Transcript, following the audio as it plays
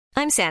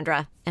I'm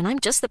Sandra, and I'm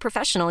just the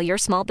professional your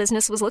small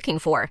business was looking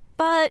for.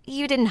 But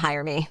you didn't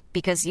hire me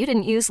because you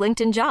didn't use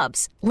LinkedIn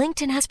Jobs.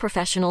 LinkedIn has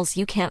professionals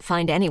you can't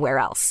find anywhere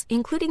else,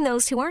 including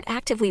those who aren't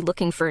actively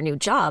looking for a new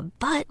job,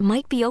 but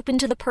might be open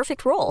to the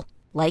perfect role,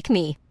 like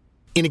me.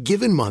 In a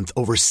given month,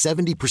 over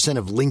 70%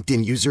 of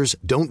LinkedIn users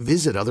don't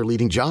visit other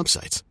leading job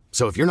sites.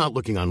 So if you're not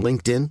looking on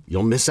LinkedIn,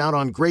 you'll miss out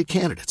on great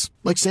candidates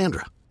like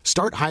Sandra.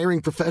 Start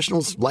hiring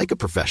professionals like a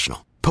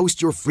professional.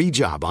 Post your free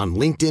job on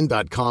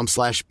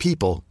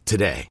linkedin.com/people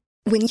today.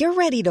 When you're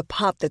ready to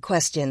pop the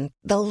question,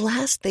 the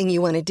last thing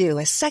you want to do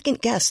is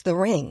second-guess the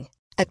ring.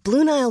 At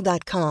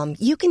BlueNile.com,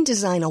 you can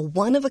design a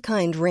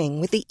one-of-a-kind ring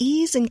with the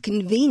ease and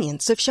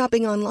convenience of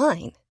shopping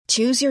online.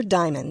 Choose your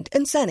diamond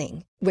and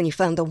setting. When you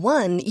find the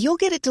one, you'll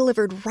get it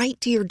delivered right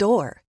to your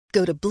door.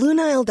 Go to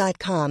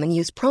BlueNile.com and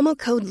use promo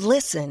code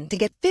LISTEN to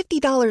get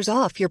 $50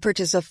 off your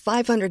purchase of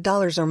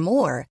 $500 or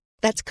more.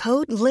 That's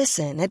code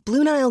LISTEN at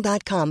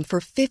BlueNile.com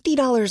for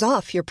 $50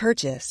 off your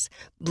purchase.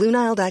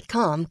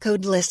 BlueNile.com,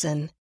 code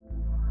LISTEN.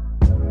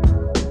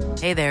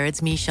 Hey there,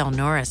 it's Michelle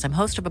Norris. I'm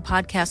host of a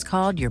podcast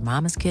called Your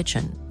Mama's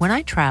Kitchen. When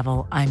I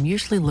travel, I'm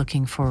usually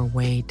looking for a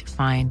way to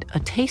find a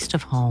taste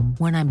of home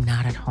when I'm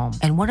not at home.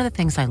 And one of the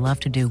things I love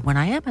to do when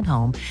I am at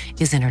home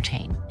is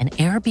entertain. And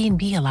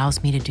Airbnb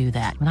allows me to do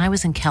that. When I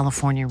was in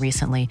California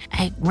recently,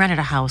 I rented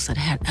a house that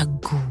had a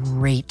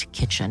great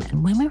kitchen.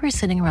 And when we were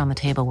sitting around the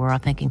table, we were all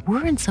thinking,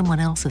 we're in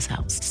someone else's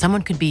house.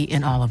 Someone could be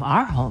in all of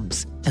our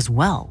homes as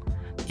well.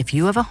 If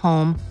you have a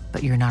home,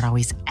 but you're not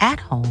always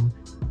at home,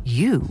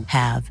 you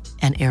have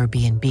an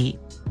Airbnb.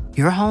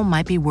 Your home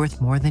might be worth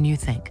more than you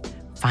think.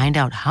 Find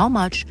out how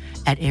much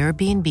at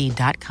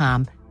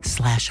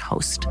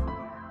airbnb.com/host.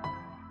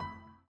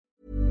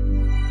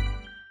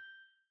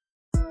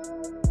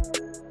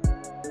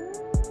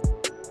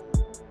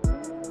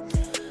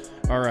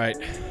 All right.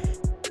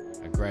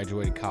 I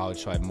graduated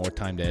college, so I have more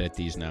time to edit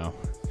these now.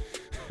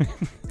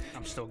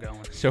 I'm still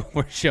going. So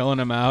we're showing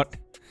them out.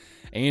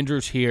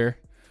 Andrew's here.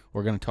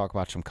 We're going to talk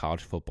about some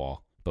college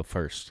football. But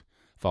first,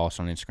 follow us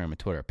on Instagram and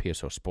Twitter at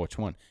PSO Sports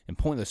 1 and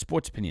pointless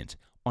sports opinions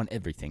on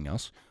everything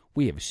else.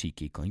 We have a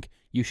SeatGeek link.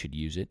 You should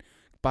use it.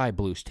 Buy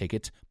Blues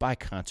tickets. Buy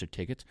concert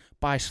tickets.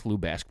 Buy SLU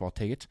basketball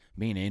tickets.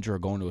 Me and Andrew are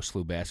going to a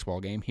SLU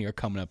basketball game here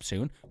coming up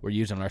soon. We're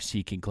using our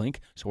SeatGeek link,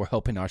 so we're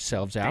helping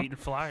ourselves out. Dayton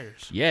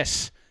Flyers.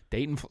 Yes.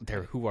 Dayton,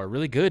 who are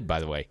really good, by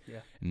the way.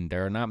 Yeah. And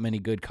there are not many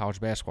good college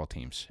basketball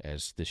teams,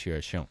 as this year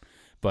has shown.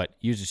 But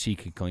use the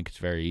SeatGeek link. It's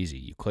very easy.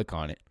 You click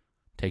on it.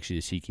 Takes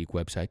you to the SeatGeek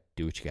website.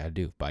 Do what you got to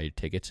do. Buy your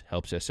tickets.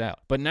 Helps us out.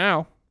 But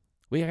now,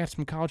 we have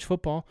some college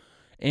football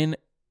and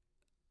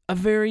a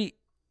very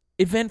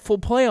eventful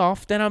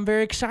playoff that I'm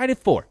very excited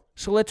for.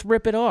 So let's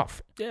rip it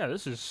off. Yeah,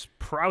 this is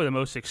probably the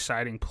most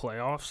exciting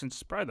playoff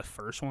since probably the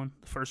first one.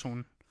 The first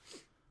one,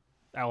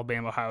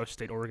 Alabama, Ohio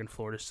State, Oregon,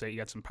 Florida State. You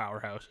got some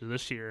powerhouses.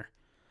 This year,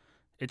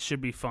 it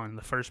should be fun.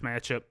 The first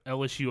matchup,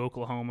 LSU,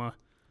 Oklahoma.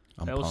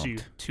 I'm LSU,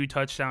 pumped.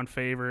 2-touchdown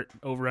favorite,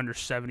 over under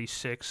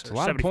 76 It's or a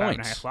lot of 75 and a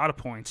points. half. A lot of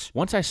points.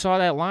 Once I saw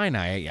that line,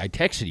 I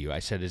texted you. I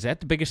said, is that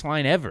the biggest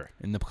line ever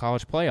in the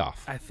college playoff?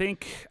 I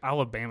think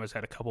Alabama's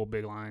had a couple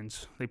big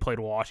lines. They played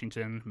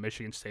Washington,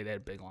 Michigan State. They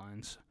had big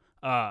lines.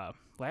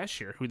 Last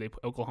year,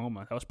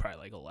 Oklahoma, that was probably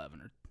like 11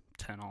 or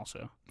 10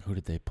 also. Who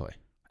did they play?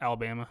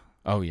 Alabama.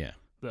 Oh, yeah.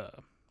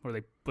 Where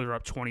they were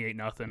up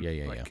 28-0.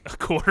 Yeah. A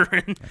quarter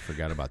in. I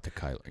forgot about the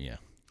Kyler. Yeah.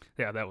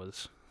 Yeah, that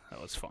was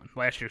fun.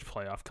 Last year's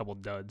playoff, couple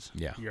duds.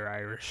 Yeah. You're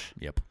Irish.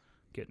 Yep.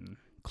 Getting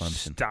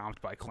Clemson.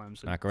 stomped by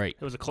Clemson. Not great.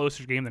 It was a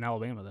closer game than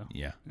Alabama, though.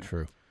 Yeah,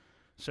 true.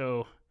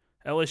 So,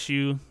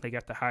 LSU, they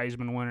got the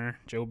Heisman winner,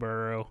 Joe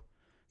Burrow.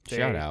 They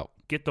Shout out.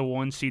 Get the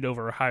 1 seed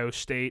over Ohio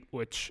State,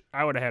 which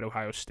I would have had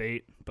Ohio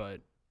State,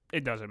 but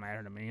it doesn't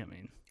matter to me. I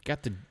mean,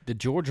 Got the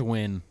Georgia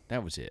win.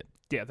 That was it.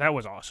 yeah, that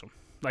was awesome.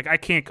 Like, I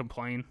can't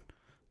complain.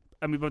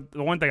 I mean, but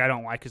the one thing I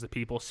don't like is the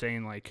people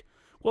saying, like,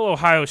 well,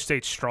 Ohio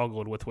State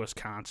struggled with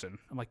Wisconsin.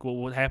 I'm like, well,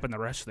 what happened the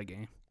rest of the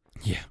game?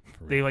 Yeah.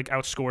 They, like,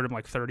 outscored them,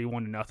 like,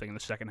 31-0 in the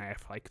second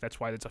half. Like, that's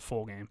why it's a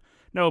full game.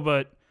 No,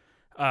 but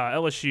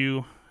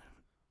LSU,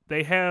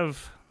 they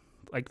have,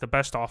 like, the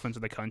best offense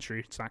in the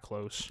country. It's not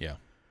close. Yeah.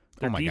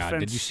 Their oh, my God. Did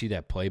defense- you see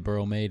that play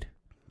Burrow made?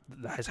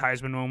 His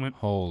Heisman moment.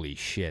 Holy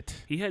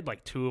shit. He had,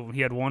 like, 2 of them.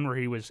 He had one where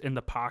he was in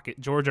the pocket.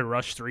 Georgia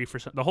rushed 3 for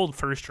the whole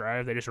first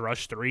drive. They just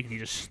rushed 3, and he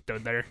just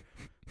stood there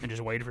and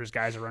just waited for his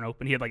guys to run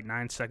open. He had, like,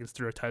 9 seconds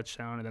through a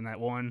touchdown, and then that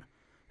one,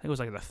 I think it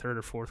was, like, the third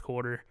or fourth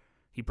quarter,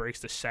 he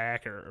breaks the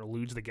sack or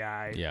eludes the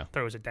guy. Yeah.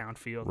 Throws it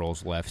downfield.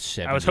 Rolls left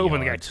 70 I was hoping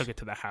the guy yards. took it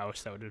to the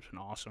house. That would have been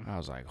awesome. I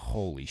was like,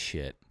 holy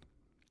shit.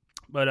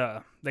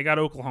 But they got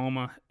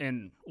Oklahoma.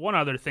 And one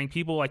other thing,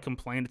 people, like,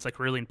 complained it's, like,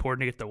 really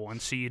important to get the 1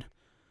 seed.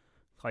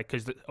 Like,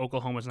 because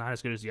Oklahoma's not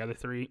as good as the other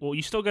 3. Well,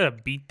 you still got to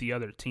beat the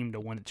other team to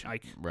win it.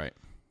 Like, Right.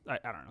 I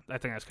don't know. I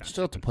think that's kind of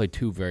Still have to play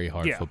 2 very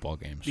hard Yeah. football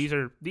games. These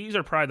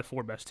are probably the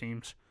 4 best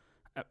teams.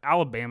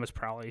 Alabama's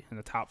probably in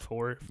the top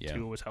 4 if Yeah.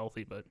 Tua was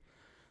healthy, but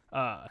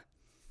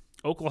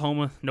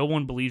Oklahoma, no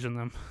one believes in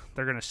them.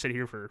 They're going to sit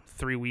here for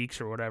 3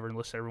 weeks or whatever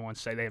unless everyone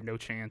say they have no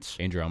chance.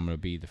 Andrew, I'm going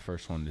to be the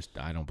first one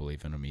I don't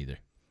believe in them either.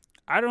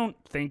 I don't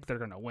think they're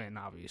going to win,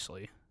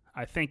 obviously.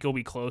 I think it'll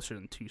be closer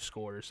than 2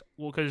 scores.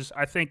 Well, because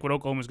I think what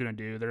Oklahoma's going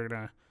to do, they're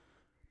going to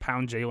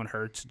pound Jalen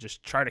Hurts,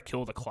 just try to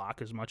kill the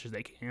clock as much as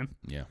they can.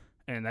 Yeah.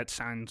 And that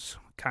sounds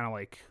kind of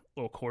like,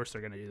 well, of course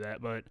they're going to do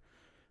that. But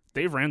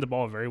they've ran the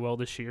ball very well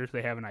this year.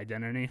 They have an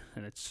identity,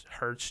 and it's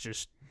Hurts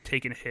just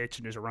taking hits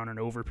and just running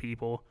over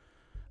people.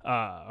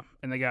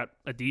 And they got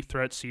a deep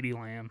threat, CeeDee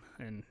Lamb,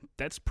 and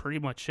that's pretty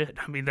much it.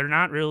 I mean, they're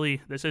not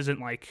really – this isn't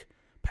like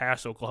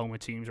past Oklahoma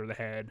teams where they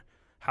had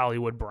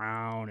Hollywood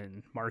Brown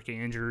and Mark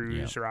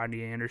Andrews or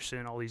Rodney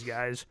Anderson, all these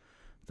guys.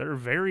 They're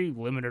very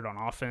limited on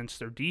offense.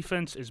 Their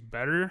defense is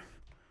better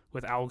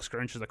with Alex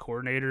Grinch as the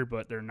coordinator,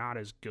 but they're not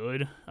as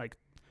good. Like,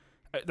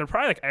 they're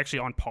probably like actually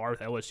on par with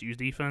LSU's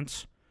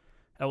defense.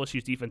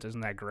 LSU's defense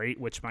isn't that great,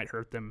 which might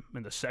hurt them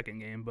in the second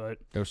game. But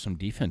there was some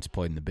defense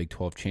played in the Big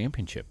 12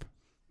 championship.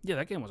 Yeah,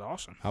 that game was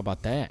awesome. How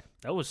about that?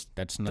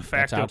 That's de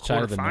facto that's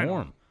outside of the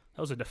norm.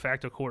 That was a de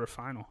facto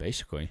quarterfinal.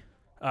 Basically.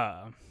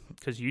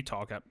 Because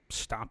Utah got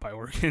stomped by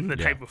Oregon the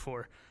night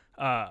before.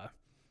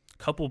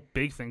 Couple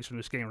big things from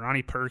this game.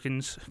 Ronnie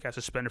Perkins got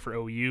suspended for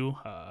OU.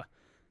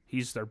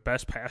 He's their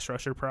best pass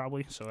rusher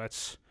probably, so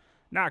that's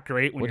not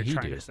great when you're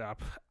trying to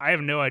stop. I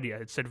have no idea.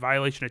 It said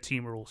violation of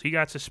team rules. He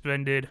got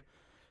suspended.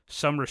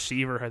 Some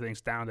receiver, I think,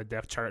 is down the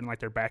depth chart and like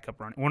their backup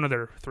one of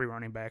their 3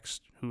 running backs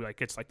who like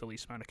gets like the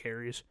least amount of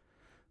carries.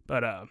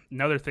 But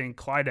another thing,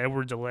 Clyde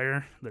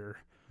Edwards-Helaire, their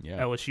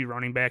LSU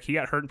running back, he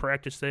got hurt in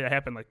practice today. That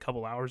happened like a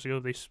couple hours ago.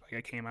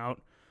 It came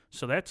out,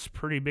 so that's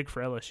pretty big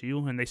for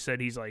LSU. And they said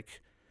he's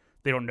like,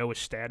 they don't know his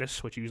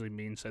status, which usually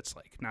means that's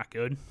like not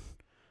good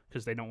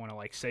because they don't want to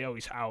like say, oh,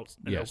 he's out.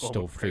 Yeah,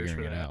 still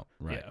figuring it out.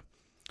 Right. Yeah.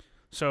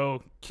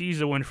 So keys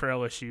to win for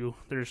LSU.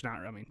 There's not.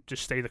 I mean,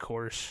 just stay the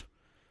course.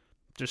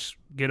 Just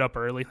get up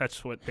early.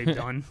 That's what they've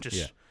done.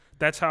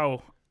 That's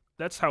how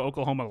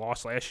Oklahoma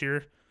lost last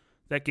year.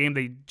 That game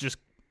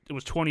it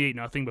was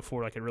 28-0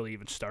 before like it really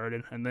even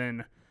started, and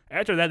then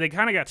after that they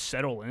kind of got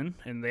settled in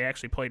and they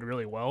actually played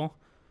really well.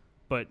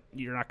 But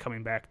you're not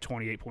coming back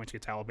 28 points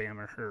against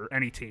Alabama or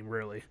any team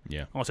really.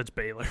 Yeah. Unless it's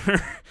Baylor.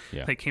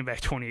 They came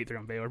back 28-3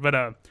 on Baylor,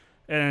 but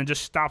and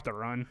just stop the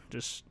run.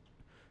 Just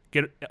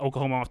get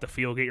Oklahoma off the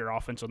field. Get your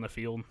offense on the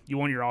field. You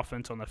want your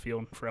offense on the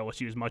field for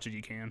LSU as much as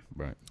you can.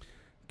 Right.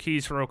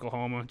 Keys for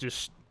Oklahoma: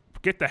 just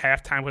get the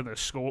halftime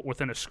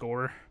within a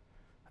score.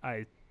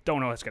 I don't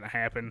know what's going to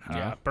happen.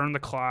 Burn the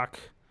clock,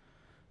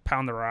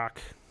 pound the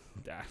rock.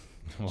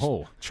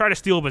 Try to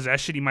steal a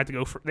possession.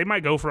 They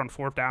might go for on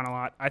 4th down a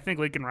lot. I think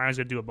Lincoln Riley's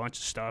going to do a bunch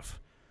of stuff.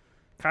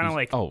 Kind of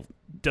like all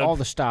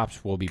the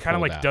stops will be kind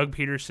of like out. Doug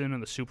Peterson in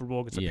the Super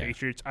Bowl against the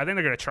Patriots. I think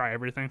they're going to try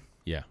everything.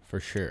 Yeah, for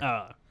sure.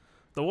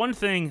 The one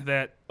thing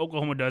that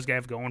Oklahoma does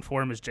have going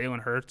for him is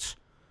Jalen Hurts.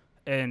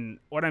 And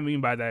what I mean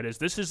by that is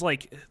this is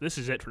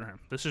it for him.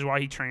 This is why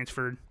he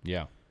transferred.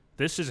 Yeah.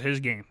 This is his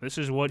game. This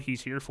is what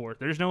he's here for.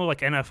 There's no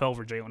like NFL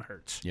for Jalen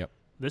Hurts. Yep.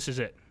 This is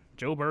it.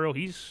 Joe Burrow,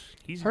 he's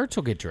Hurts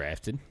will get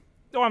drafted.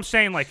 No, I'm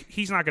saying like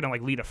he's not going to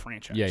like lead a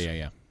franchise.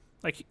 Yeah.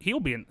 Like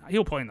he'll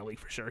play in the league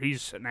for sure.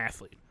 He's an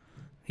athlete.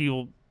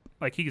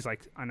 He's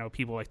like I know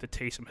people like the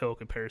Taysom Hill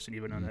comparison,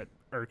 even though that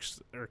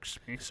irks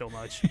me so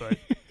much.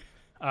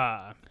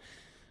 But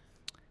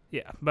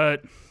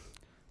but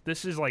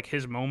this is like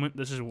his moment.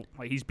 This is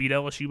like he's beat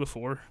LSU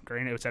before.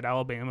 Granted, it's at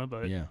Alabama,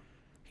 but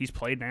he's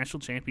played national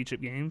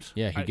championship games.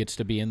 Yeah, he gets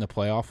to be in the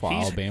playoff while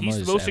Alabama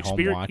is at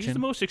home watching. He's the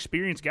most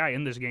experienced guy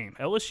in this game.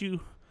 LSU,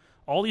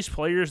 all these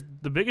players,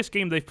 the biggest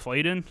game they've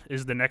played in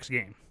is the next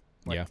game.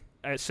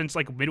 Since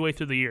like midway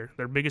through the year,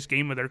 their biggest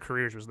game of their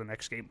careers was the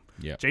next game.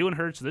 Yeah. Jalen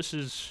Hurts, this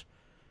is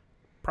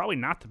probably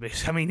not the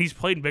biggest. I mean, he's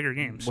played in bigger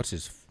games. What's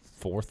his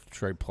 4th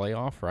straight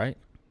playoff, right?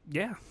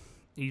 Yeah.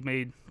 He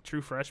made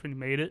true freshman. He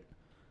made it.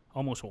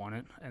 Almost won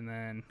it. And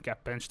then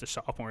got benched a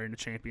sophomore in the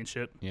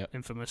championship,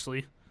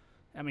 infamously.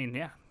 I mean,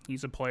 yeah,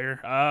 he's a player.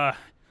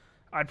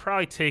 I'd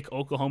probably take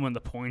Oklahoma in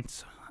the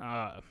points.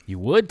 You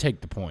would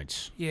take the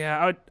points.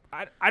 Yeah,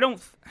 I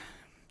don't.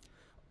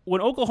 When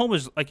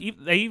Oklahoma's like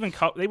they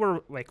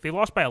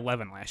lost by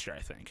 11 last year,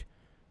 I think.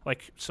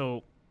 Like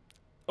so,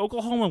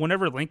 Oklahoma,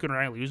 whenever Lincoln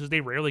Riley loses, they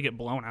rarely get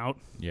blown out.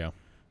 Yeah,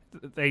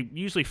 they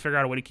usually figure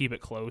out a way to keep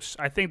it close.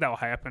 I think that'll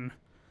happen.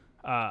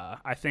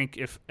 I think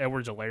if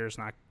Edwards-Helaire is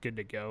not good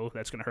to go,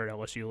 that's going to hurt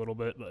LSU a little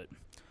bit, but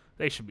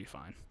they should be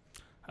fine.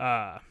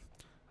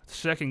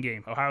 Second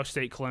game, Ohio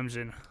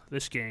State-Clemson.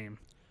 This game.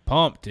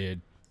 Pumped,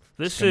 dude.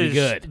 This is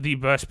good. The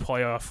best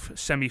playoff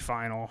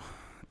semifinal.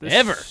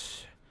 Ever.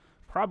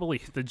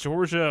 Probably. The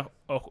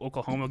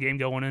Georgia-Oklahoma game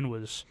going in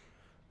was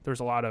 – there was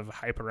a lot of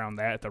hype around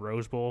that at the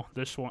Rose Bowl.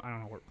 This one, I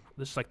don't know.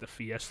 This is like the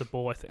Fiesta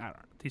Bowl. I don't know.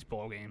 These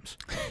bowl games.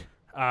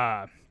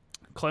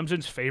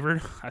 Clemson's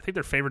favored. I think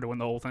they're favored to win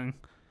the whole thing.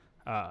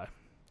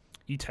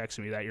 You texted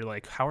me that. You're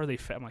like, how are they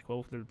I'm like,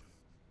 well, they're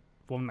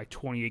won like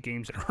 28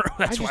 games in a row.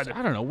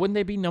 I don't know. Wouldn't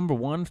they be number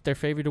 1 if they're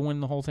favored to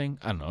win the whole thing?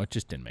 I don't know. It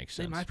just didn't make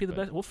sense. They might be the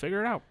best. We'll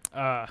figure it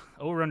out.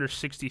 Over under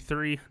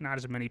 63. Not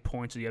as many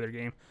points as the other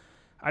game.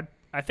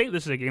 I think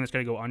this is a game that's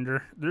going to go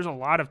under. There's a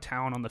lot of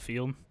talent on the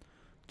field.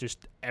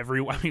 Just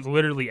everywhere. I mean,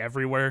 literally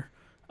everywhere.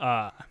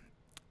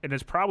 and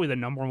it's probably the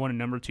number 1 and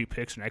number 2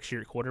 picks next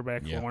year at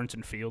quarterback, Yeah. Lawrence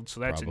and Fields. So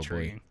that's Probably.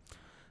 intriguing.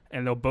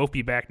 And they'll both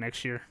be back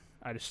next year.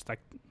 I just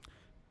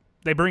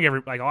they bring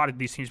a lot of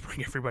these teams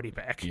bring everybody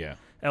back. Yeah.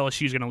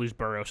 LSU's going to lose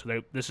Burrow,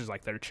 so this is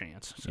like their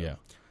chance. So.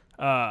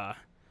 Yeah.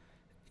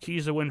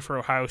 Keys to win for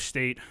Ohio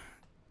State,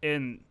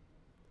 and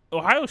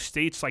Ohio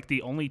State's like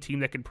the only team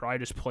that could probably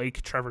just play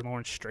Trevor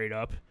Lawrence straight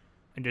up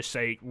and just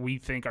say, we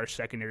think our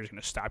secondary is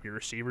going to stop your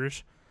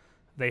receivers.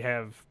 They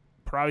have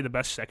probably the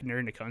best secondary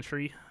in the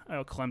country.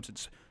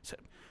 Clemson's.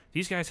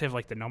 These guys have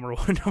like the number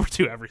 1, number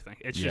 2 everything.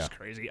 It's just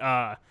crazy.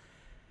 I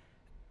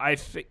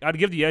think I'd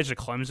give the edge to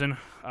Clemson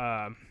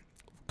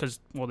because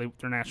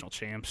they're national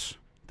champs.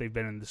 They've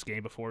been in this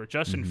game before.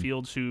 Justin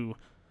Fields, who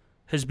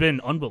has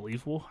been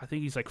unbelievable. I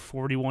think he's like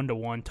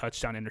 41-1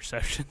 touchdown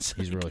interceptions.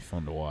 He's really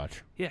fun to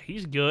watch. Yeah,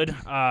 he's good.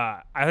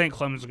 I think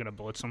Clemson's going to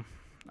blitz him.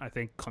 I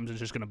think Clemson's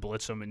just going to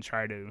blitz him and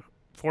try to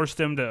force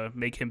them to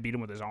make him beat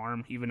him with his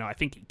arm, even though I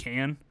think he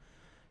can.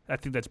 I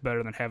think that's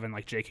better than having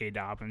like J.K.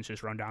 Dobbins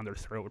just run down their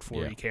throat with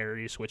 40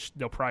 carries, which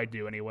they'll probably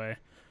do anyway.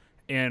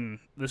 And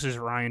this is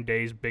Ryan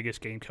Day's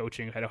biggest game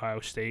coaching at Ohio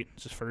State.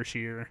 It's his first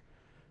year.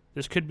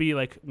 This could be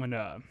like when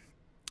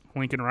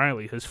Lincoln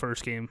Riley, his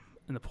first game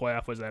in the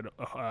playoff was that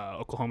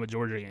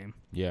Oklahoma-Georgia game.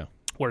 Yeah.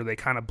 Where they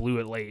kind of blew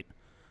it late,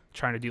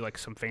 trying to do like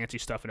some fancy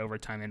stuff in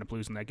overtime. They ended up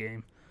losing that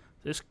game.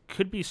 This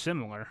could be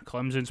similar.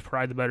 Clemson's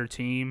probably the better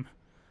team.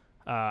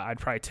 I'd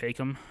probably take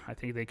them. I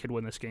think they could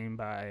win this game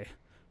by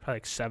probably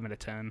like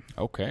 7-10.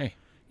 Okay.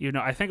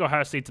 I think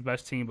Ohio State's the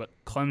best team, but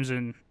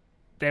Clemson,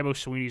 Dabo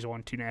Swinney's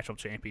won 2 national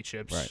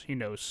championships. Right. He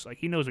knows what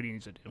he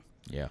needs to do.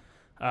 Yeah.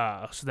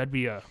 So that'd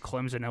be a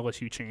Clemson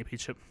LSU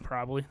championship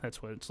probably.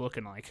 That's what it's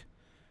looking like.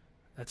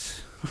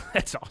 That's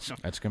awesome.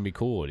 That's gonna be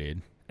cool,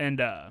 dude.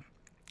 And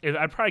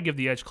I'd probably give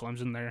the edge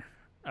Clemson there.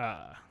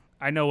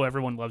 I know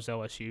everyone loves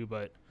LSU,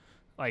 but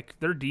like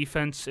their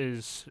defense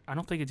is, I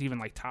don't think it's even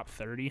like top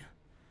 30.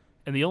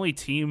 And the only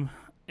team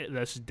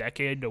this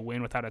decade to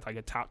win without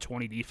a top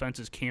 20 defense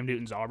is Cam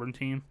Newton's Auburn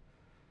team.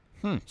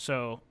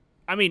 So,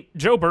 I mean,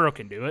 Joe Burrow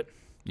can do it.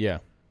 Yeah.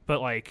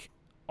 But like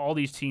all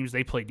these teams,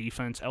 they play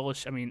defense.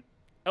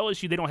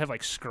 LSU, they don't have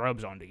like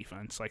scrubs on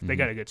defense. Like they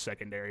got a good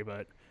secondary,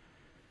 but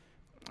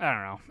I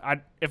don't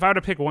know. If I had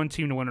to pick one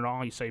team to win it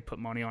all, you say put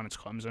money on, it's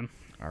Clemson.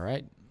 All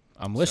right.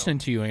 I'm listening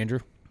to you, Andrew.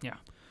 Yeah.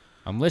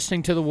 I'm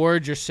listening to the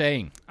words you're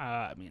saying.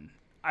 I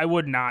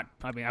wouldn't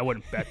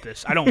bet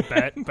this. I don't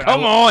bet. But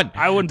Come on.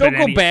 I wouldn't Don't bet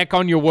go any. back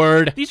on your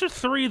word. These are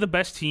 3 of the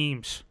best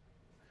teams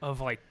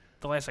of like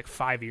the last like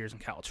 5 years in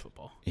college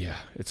football. Yeah,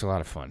 it's a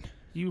lot of fun.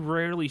 You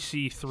rarely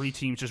see 3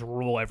 teams just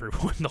roll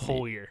everyone the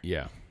whole year.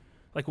 Yeah.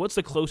 Like, what's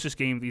the closest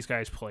game these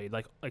guys played?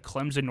 Like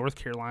Clemson, North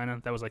Carolina.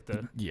 That was like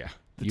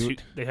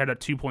they had a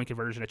 2-point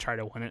conversion to try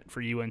to win it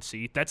for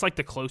UNC. That's like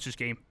the closest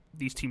game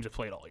these teams have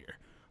played all year.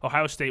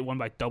 Ohio State won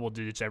by double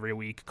digits every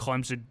week.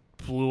 Clemson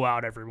blew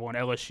out everyone.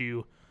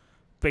 LSU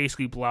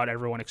basically blew out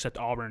everyone except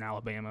Auburn and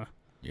Alabama.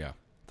 Yeah.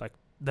 Like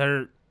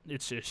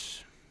it's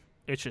just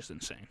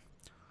insane.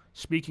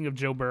 Speaking of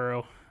Joe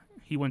Burrow,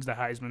 he wins the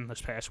Heisman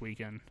this past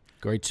weekend.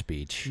 Great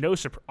speech.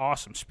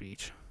 Awesome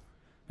speech.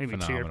 Made me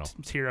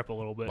tear up a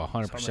little bit.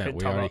 100%.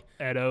 We already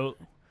Ed O.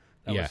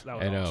 That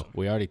was Ed O. awesome.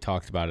 We already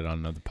talked about it on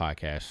another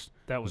podcast.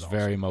 That was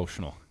very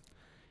emotional.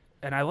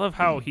 And I love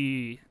how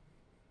he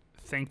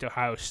thanked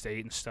Ohio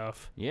State and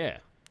stuff. Yeah.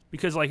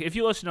 Because like if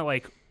you listen to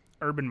like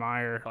Urban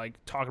Meyer like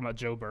talking about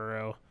Joe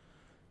Burrow,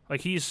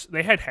 like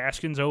they had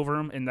Haskins over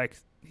him and like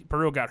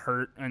Burrow got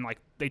hurt and like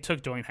they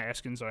took Dwayne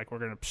Haskins, like we're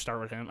gonna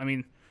start with him. I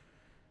mean,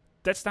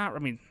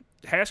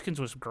 Haskins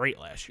was great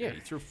last year. Yeah,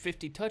 he threw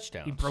 50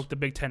 touchdowns. He broke the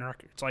Big Ten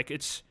records. Like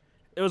it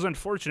was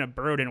unfortunate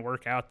Burrow didn't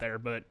work out there,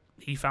 but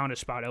he found a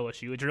spot at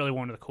LSU. It's really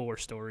one of the cooler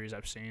stories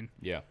I've seen.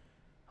 Yeah.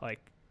 Like,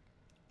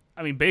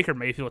 I mean, Baker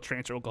Mayfield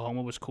transfer to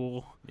Oklahoma was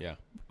cool. Yeah.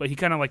 But he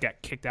kind of like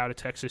got kicked out of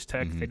Texas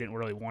Tech. They didn't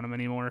really want him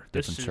anymore.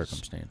 Different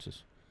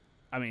circumstances.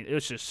 I mean, it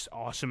was just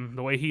awesome.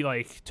 The way he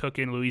like took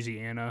in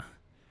Louisiana,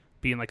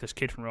 being like this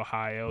kid from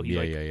Ohio.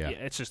 Yeah.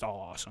 It's just all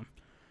awesome.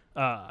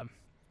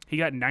 He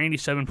got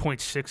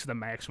 97.6 of the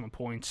maximum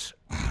points,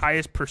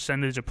 highest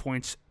percentage of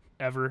points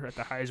ever at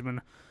the Heisman.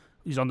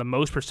 He's on the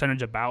most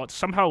percentage of ballots.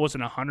 Somehow it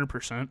wasn't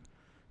 100%.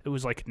 It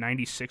was like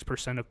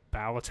 96% of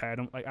ballots had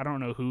him. Like I don't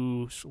know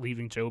who's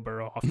leaving Joe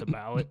Burrow off the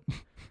ballot.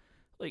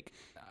 Like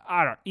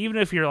even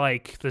if you're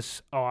like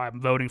this, I'm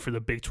voting for the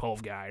Big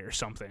 12 guy or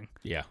something.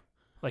 Yeah.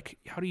 Like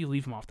how do you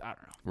leave him off? I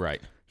don't know.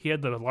 Right. He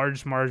had the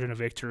largest margin of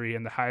victory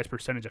and the highest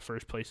percentage of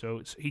first place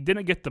votes. He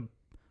didn't get the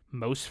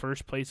most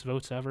first place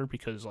votes ever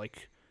because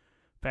like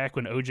back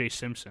when O.J.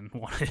 Simpson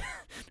won it,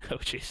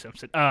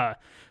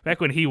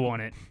 back when he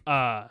won it,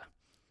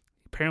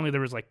 apparently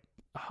there was like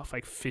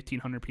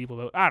 1,500 people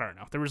vote. I don't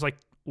know. There was like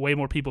way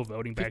more people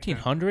voting back then.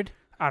 1,500?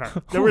 I don't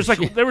know. There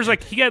was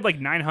like he had like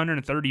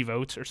 930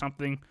 votes or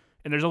something,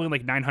 and there's only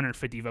like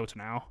 950 votes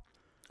now.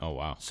 Oh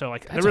wow. So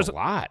like there was a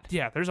lot.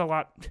 Yeah, there's a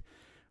lot.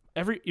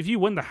 If you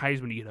win the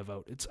Heisman, you get a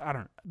vote.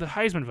 The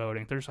Heisman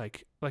voting. There's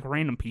like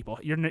random people.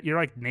 Your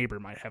like neighbor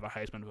might have a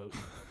Heisman vote.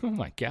 Oh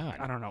my God.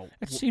 I don't know.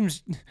 It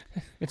seems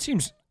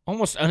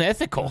almost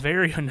unethical.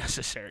 Very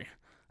unnecessary.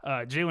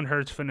 Jalen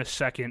Hurts finished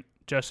second.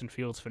 Justin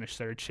Fields finished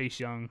third. Chase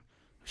Young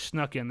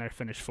snuck in there,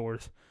 finished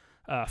fourth.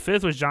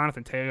 Fifth was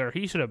Jonathan Taylor.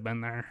 He should have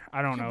been there.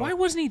 I don't know. Why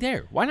wasn't he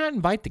there? Why not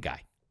invite the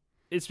guy?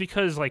 It's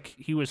because like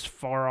he was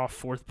far off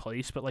fourth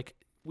place, but like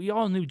we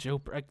all knew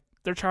Joe. Like,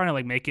 they're trying to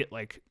like make it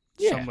like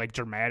some like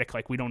dramatic.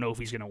 Like we don't know if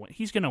he's gonna win.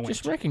 He's gonna win.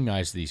 Just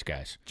recognize these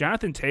guys.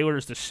 Jonathan Taylor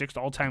is the 6th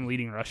all-time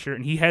leading rusher,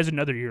 and he has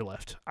another year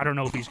left. I don't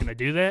know if he's gonna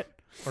do that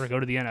or go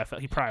to the NFL.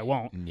 He probably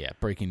won't. Yeah,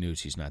 breaking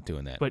news. He's not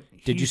doing that. But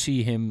did you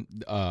see him?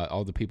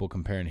 All the people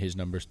comparing his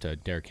numbers to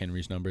Derrick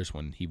Henry's numbers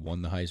when he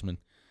won the Heisman.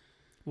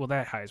 Well,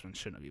 that Heisman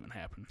shouldn't have even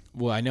happened.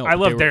 Well, I know. I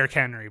love Derrick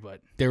Henry, but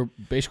they're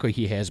basically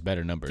he has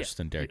better numbers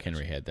than Derrick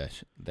Henry had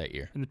that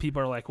year. And the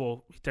people are like,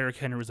 "Well, Derrick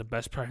Henry was the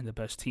best player in the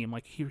best team.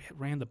 Like he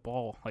ran the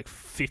ball like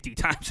 50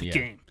 times a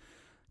game."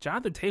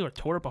 Jonathan Taylor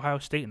tore up Ohio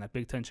State in that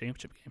Big Ten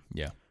championship game.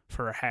 Yeah,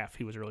 for a half,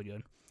 he was really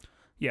good.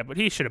 Yeah, but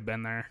he should have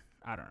been there.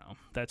 I don't know.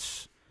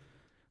 That's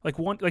like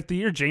the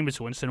year Jameis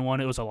Winston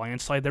won. It was a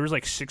landslide. There was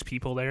like 6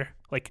 people there.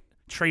 Like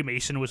Trey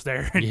Mason was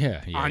there.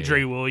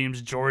 Andre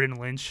Williams, Jordan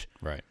Lynch.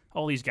 Right.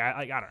 All these guys.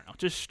 Like I don't know.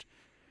 Just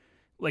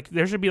like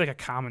there should be like a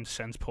common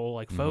sense poll.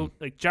 Like vote.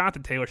 Like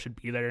Jonathan Taylor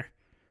should be there.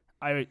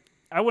 I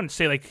wouldn't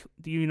say like.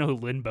 Do you know who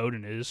Lynn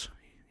Bowden is?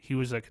 He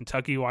was a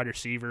Kentucky wide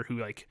receiver who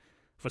like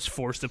was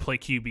forced to play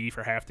QB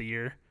for half the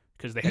year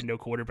because they had no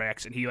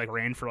quarterbacks, and he like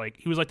ran for like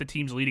he was like the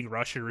team's leading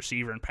rusher,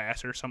 receiver, and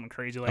passer, something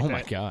crazy like that. Oh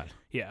my god!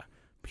 Yeah,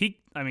 he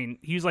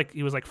was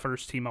like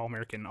first team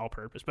All-American,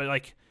 all-purpose, but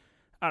like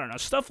I don't know,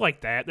 stuff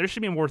like that. There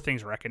should be more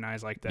things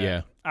recognized like that.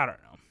 Yeah, I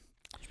don't know.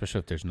 Especially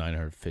if there's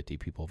 950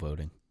 people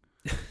voting,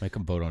 make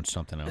them vote on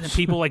something else. And then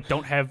people like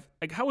don't have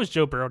like how is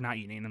Joe Burrow not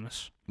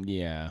unanimous?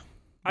 Yeah.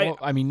 Well,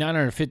 I mean,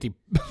 950,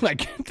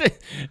 like,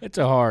 it's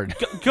a hard.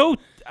 Go,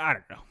 I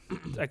don't know.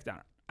 Like,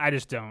 I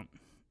just don't.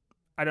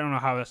 I don't know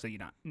how that's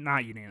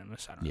not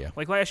unanimous. I don't know.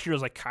 Like, last year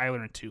was like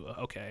Kyler and Tua.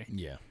 Okay.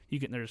 Yeah.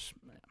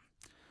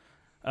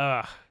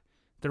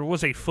 There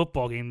was a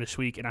football game this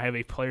week, and I have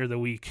a player of the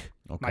week.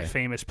 Okay. My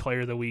famous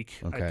player of the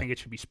week. Okay. I think it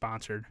should be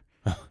sponsored.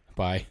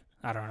 By?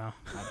 I don't know.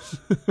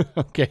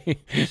 Okay.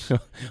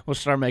 We'll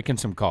start making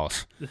some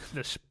calls.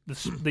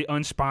 The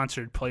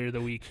unsponsored player of the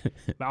week,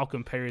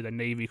 Malcolm Perry, the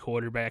Navy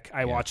quarterback.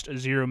 I watched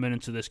 0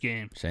 minutes of this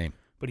game. Same.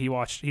 But he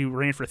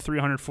ran for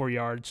 304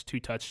 yards,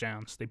 2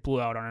 touchdowns. They blew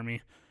out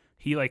Army.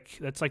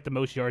 That's like the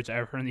most yards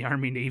ever in the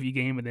Army-Navy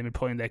game, and they've been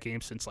playing that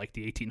game since like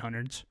the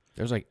 1800s.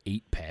 There was like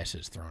 8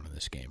 passes thrown in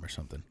this game or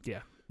something.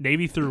 Yeah.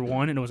 Navy threw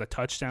 1, and it was a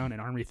touchdown, and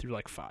Army threw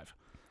like 5.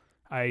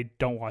 I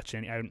don't watch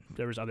any.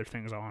 There was other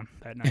things on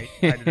that night.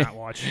 I did not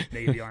watch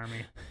Navy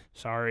Army.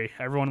 Sorry.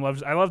 Everyone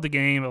loves. I love the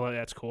game.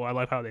 That's cool. I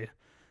love how they,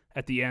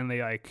 at the end,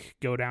 they like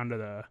go down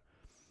to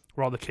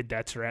where all the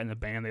cadets are at in the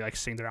band. They like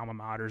sing their alma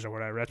maters or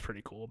whatever. That's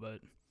pretty cool. But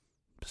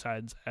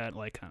besides that,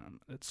 like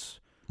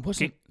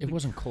it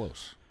wasn't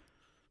close.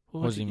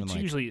 Well, it's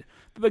usually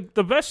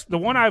the best. The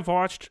one I've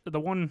watched, the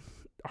one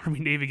Army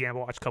Navy game I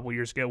watched a couple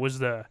years ago was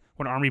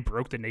when Army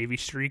broke the Navy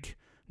streak.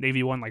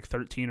 Navy won like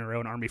 13 in a row,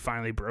 and Army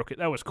finally broke it.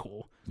 That was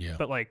cool. Yeah.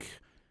 But like,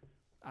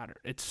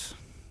 it's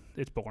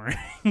boring.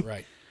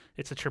 Right.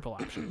 It's a triple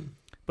option.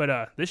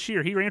 But this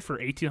year he ran for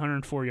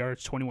 1,804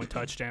 yards, 21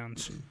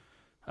 touchdowns.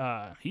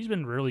 He's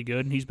been really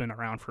good, and he's been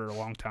around for a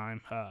long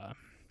time. I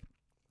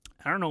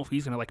don't know if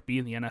he's gonna like be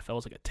in the NFL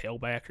as like a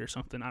tailback or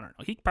something. I don't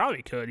know. He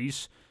probably could.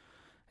 If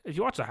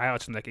you watch the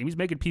highlights in that game, he's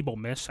making people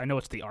miss. I know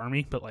it's the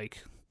Army, but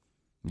like,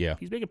 yeah,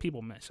 he's making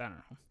people miss. I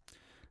don't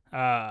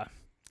know.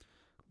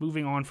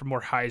 Moving on for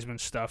more Heisman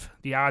stuff,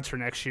 the odds for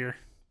next year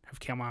have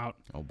come out.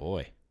 Oh,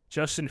 boy.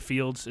 Justin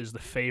Fields is the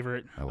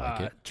favorite. I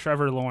like it.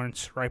 Trevor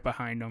Lawrence right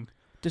behind him.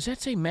 Does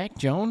that say Mac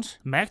Jones?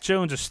 Mac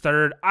Jones is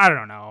third. I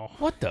don't know.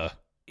 What the?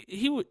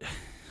 He would.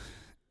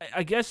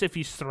 I guess if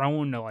he's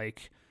throwing to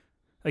like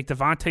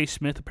Devontae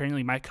Smith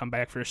apparently might come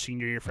back for a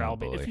senior year for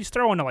Alabama. If he's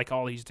throwing to like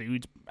all these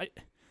dudes,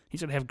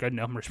 he's gonna have good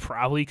numbers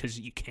probably because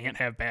you can't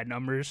have bad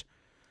numbers.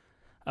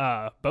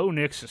 Bo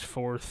Nix is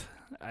fourth.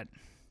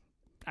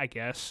 I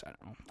guess. I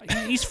don't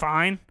know. He's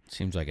fine.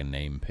 Seems like a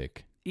name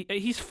pick.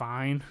 He's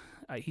fine.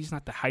 He's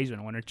not the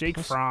Heisman winner. Jake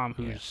Fromm,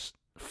 who's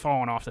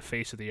fallen off the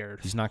face of the earth.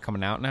 He's not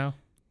coming out now?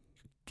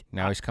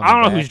 Now he's coming out?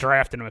 I don't know who's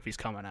drafting him if he's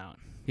coming out.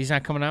 He's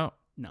not coming out?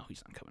 No,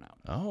 he's not coming out.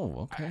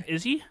 Oh, okay.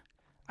 Is he?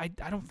 I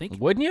don't think.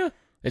 Wouldn't you?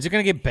 Is it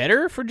going to get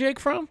better for Jake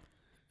Fromm?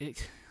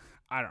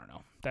 I don't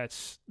know.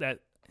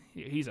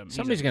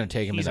 Somebody's going to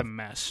take him. He's a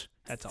mess.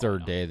 That's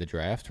third day of the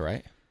draft,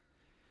 right?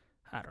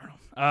 I don't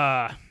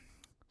know.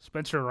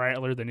 Spencer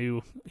Rattler,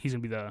 he's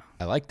gonna be the.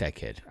 I like that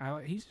kid.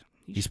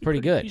 He's pretty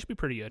good. He should be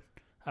pretty good.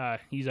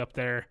 He's up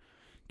there.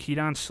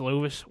 Keaton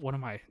Slovis,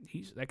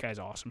 that guy's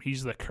awesome.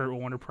 He's the Kurt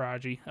Warner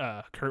prodigy.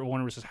 Kurt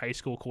Warner was his high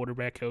school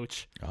quarterback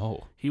coach.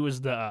 Oh. He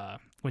was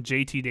when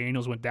JT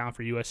Daniels went down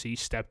for USC,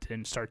 stepped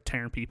in, started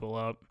tearing people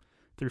up,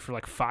 threw for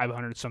like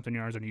 500 something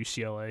yards on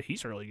UCLA.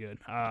 He's really good.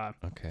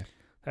 Okay.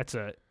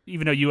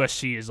 Even though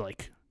USC is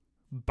like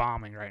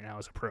bombing right now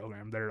as a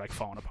program, they're like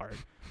falling apart.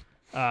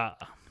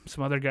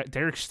 Some other guy,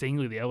 Derek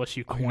Stingley, the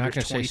LSU corner. You're not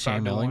going to say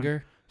Sam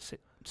Ehlinger?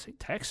 See,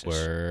 Texas.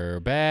 We're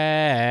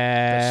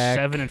back.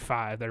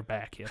 7-5. They're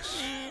back.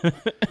 Yes.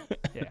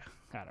 Yeah.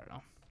 I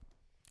don't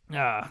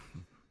know.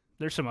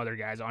 There's some other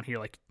guys on here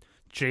like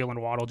Jalen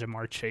Waddle,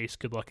 Jamar Chase.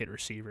 Good luck at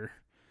receiver.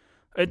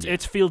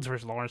 It's Fields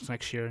versus Lawrence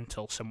next year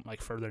until some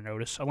like further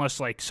notice. Unless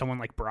like someone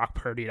like Brock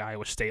Purdy at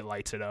Iowa State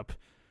lights it up,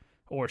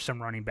 or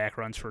some running back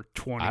runs for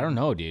 20. I don't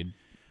know, dude.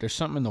 There's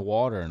something in the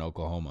water in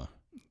Oklahoma.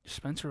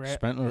 Spencer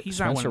Rattler.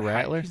 Spencer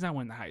Rattler. He's not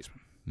winning the Heisman.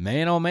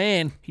 Man, oh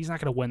man. He's not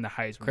going to win the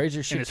Heisman.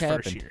 Crazier shit's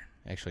happened. First year.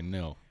 Actually,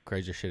 no.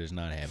 Crazier shit has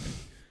not happened.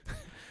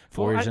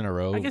 4 years in a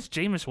row. I guess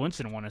Jameis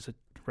Winston won as a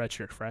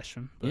redshirt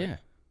freshman. Yeah.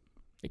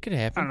 It could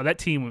happen. I don't know. That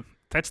team,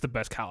 that's the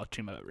best college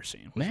team I've ever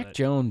seen. Mac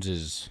Jones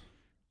is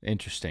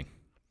interesting.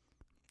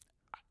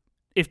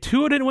 If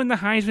Tua didn't win the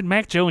Heisman,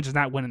 Mac Jones is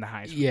not winning the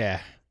Heisman. Yeah.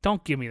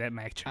 Don't give me that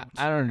Mac Jones.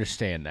 I don't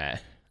understand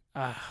that.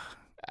 I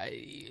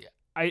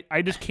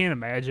just can't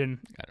imagine.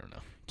 I don't know.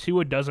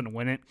 Tua doesn't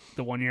win it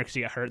the one year because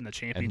he got hurt in the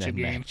championship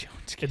game.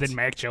 And then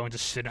Mac Jones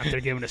is sitting out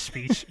there giving a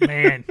speech.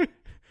 Man,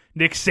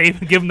 Nick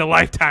Saban, give him the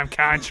lifetime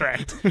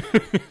contract.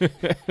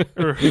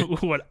 Or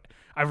what?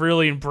 I've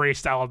really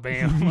embraced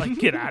Alabama. I'm like,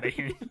 get out of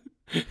here.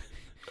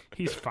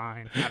 He's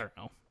fine. I don't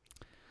know.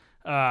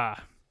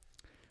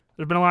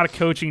 There's been a lot of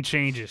coaching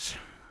changes.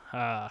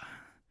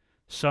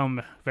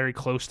 Some very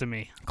close to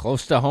me.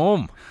 Close to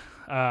home.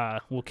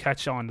 We'll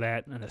catch on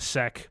that in a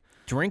sec.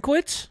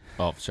 Drinkwitz?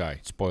 Oh, sorry.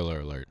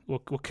 Spoiler alert. We'll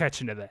catch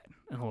into that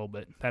in a little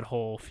bit. That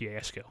whole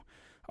fiasco.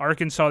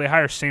 Arkansas, they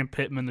hire Sam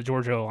Pittman, the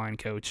Georgia O-line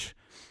coach.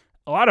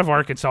 A lot of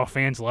Arkansas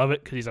fans love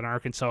it because he's an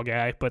Arkansas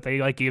guy, but they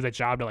like gave the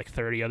job to like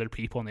 30 other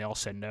people, and they all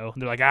said no.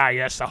 And they're like,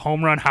 yes, a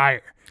home run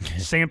hire.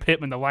 Sam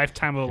Pittman, the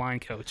lifetime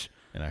O-line coach.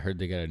 And I heard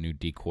they got a new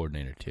D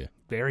coordinator too.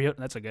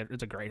 That's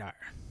a great hire.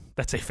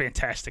 That's a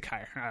fantastic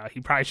hire.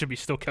 He probably should be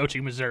still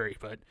coaching Missouri,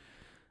 but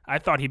I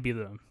thought he'd be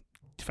the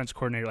defense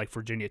coordinator like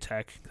Virginia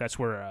Tech. That's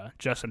where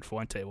Justin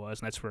Fuente was,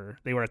 and that's where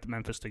they were at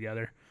Memphis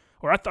together.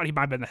 Or I thought he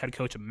might have been the head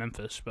coach of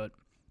Memphis, but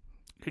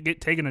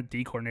taking a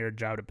D coordinator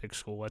job at a big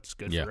school, that's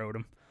good for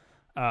Odom.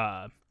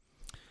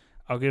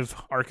 I'll give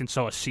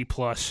Arkansas a C+.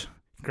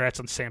 Congrats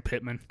on Sam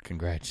Pittman.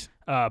 Congrats.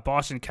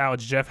 Boston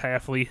College, Jeff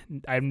Hafley.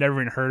 I've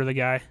never even heard of the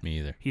guy. Me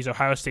either. He's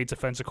Ohio State's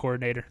offensive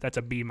coordinator. That's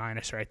a B-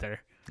 right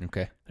there.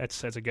 Okay.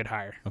 That's a good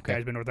hire. Okay.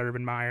 Guy's been with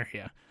Urban Meyer.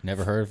 Yeah.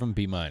 Never heard of him.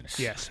 B-.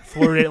 Yes.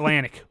 Florida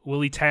Atlantic,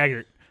 Willie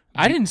Taggart.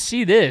 I didn't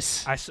see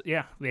this.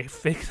 They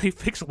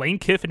fixed Lane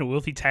Kiffin and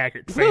Willie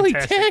Taggart. Willie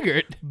Fantastic.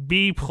 Taggart.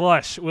 B+,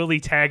 Willie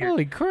Taggart.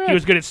 Holy crap. He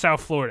was good at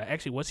South Florida.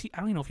 Actually, was he?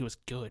 I don't even know if he was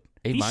good.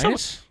 A-?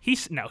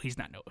 He's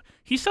not. No.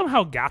 He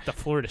somehow got to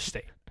Florida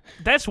State.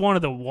 That's one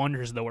of the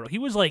wonders of the world. He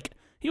was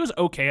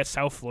okay at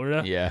South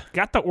Florida. Yeah.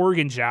 Got the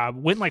Oregon job,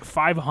 went like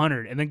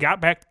 500, and then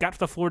got to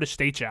the Florida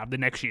State job the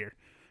next year.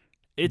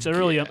 It's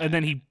really, and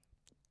then he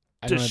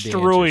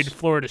destroyed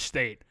Florida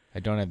State.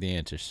 I don't have the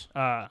answers.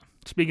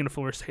 Speaking of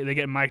Florida State, they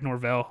get Mike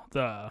Norvell,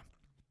 the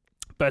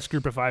best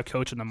Group of 5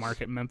 coach in the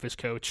market, Memphis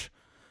coach.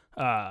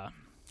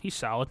 He's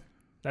solid.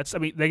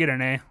 They get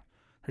an A.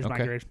 Here's my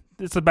grade.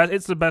 It's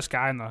the best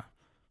guy in the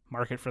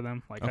market for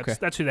them.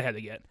 That's who they had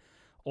to get.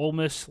 Ole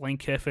Miss, Lane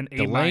Kiffin, A-.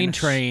 The Lane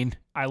train.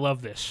 I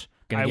love this.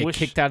 Gonna get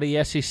kicked out of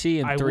the SEC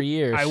in 3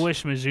 years. I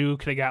wish Mizzou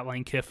could have got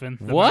Lane Kiffin.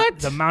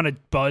 The amount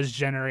of buzz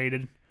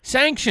generated.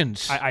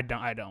 Sanctions. I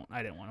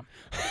didn't want him.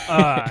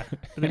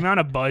 The amount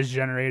of buzz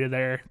generated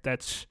there.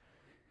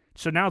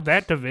 So now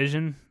that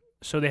division.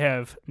 So they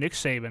have Nick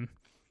Saban,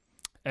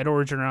 Ed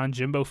Orgeron,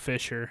 Jimbo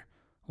Fisher,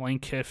 Lane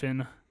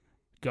Kiffin,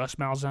 Gus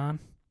Malzahn.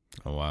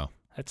 Oh wow.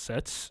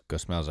 That's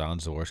Gus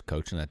Malzahn's the worst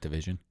coach in that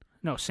division.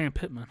 No, Sam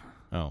Pittman.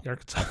 Oh. The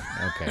Arkansas.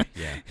 Okay,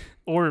 yeah.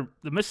 Or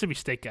the Mississippi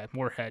State guy,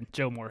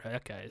 Joe Moorhead.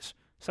 That guy is.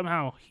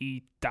 Somehow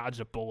he dodged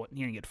a bullet and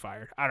he didn't get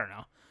fired. I don't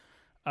know.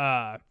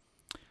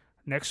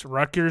 Next,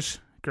 Rutgers,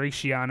 Greg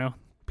Schiano.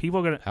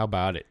 How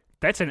about it?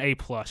 That's an A+.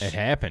 It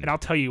happened. And I'll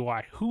tell you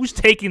why. Who's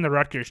taking the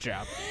Rutgers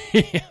job?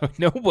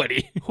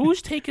 Nobody.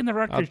 Who's taking the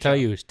Rutgers job? I'll tell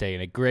you who's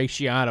taking it. Greg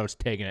Schiano's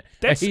taking it.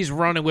 He's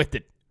running with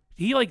it.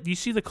 Do you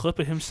see the clip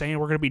of him saying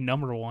we're going to be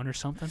number 1 or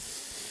something?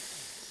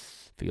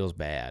 Feels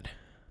bad.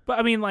 But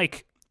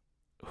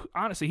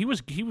honestly, he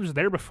was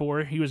there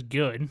before. He was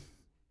good.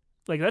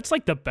 That's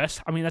the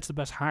best. That's the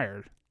best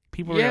hire.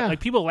 People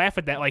laugh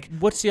at that.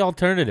 What's the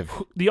alternative?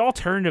 The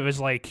alternative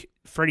is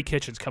Freddie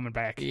Kitchens coming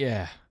back.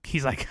 Yeah.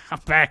 He's like, I'm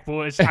back,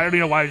 boys. I don't even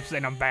know why he's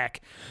saying I'm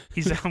back.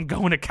 He's like, I'm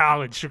going to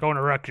college. You're going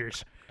to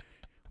Rutgers.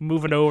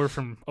 Moving over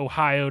from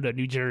Ohio to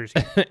New Jersey.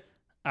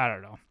 I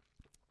don't know.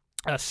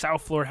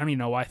 South Florida, how do you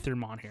know why I threw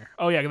him on here?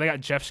 Oh, yeah, they got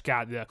Jeff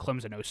Scott, the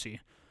Clemson OC.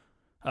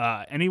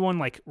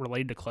 Anyone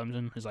related to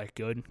Clemson is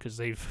good because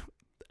Dabo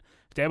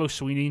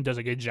Swinney does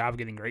a good job of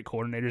getting great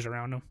coordinators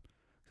around him.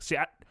 See,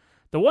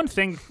 the one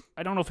thing,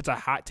 I don't know if it's a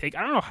hot take.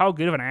 I don't know how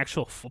good of an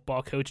actual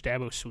football coach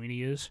Dabo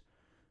Swinney is.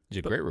 He's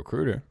a great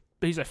recruiter.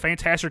 But he's a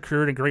fantastic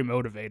recruiter and great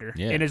motivator.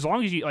 Yeah. And as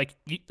long as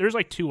there's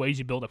 2 ways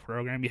you build a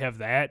program. You have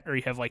that, or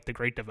you have the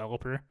great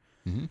developer.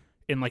 Mm-hmm.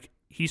 And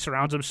he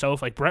surrounds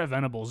himself. Brett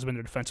Venables has been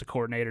the defensive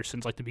coordinator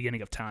since the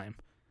beginning of time,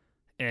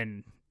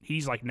 and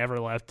he's never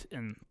left.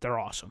 And they're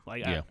awesome.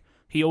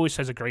 He always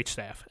has a great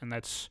staff, and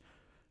that's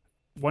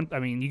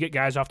you get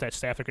guys off that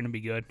staff that are going to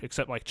be good,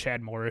 except like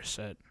Chad Morris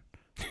at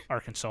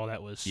Arkansas.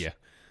 That was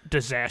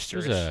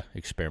disastrous. It was an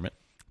experiment.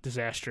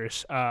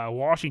 Disastrous.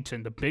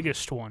 Washington, the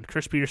biggest one.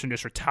 Chris Peterson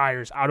just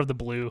retires out of the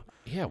blue.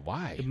 Yeah,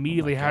 why?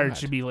 Immediately hired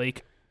Jimmy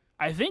Lake.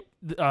 I think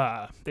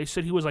they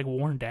said he was like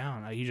worn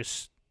down.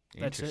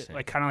 That's it.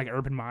 Like kind of like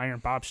Urban Meyer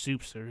and Bob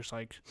Stoops. They're just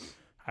like,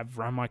 I've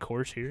run my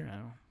course here.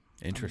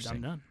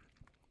 Interesting. I'm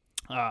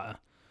done.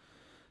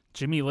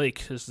 Jimmy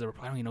Lake is I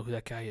don't even know who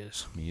that guy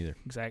is. Me either.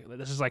 Exactly.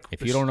 This is like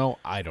if you don't know,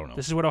 I don't know.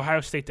 This is what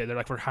Ohio State did. They're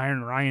like, we're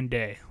hiring Ryan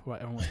Day.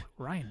 I'm like,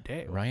 Ryan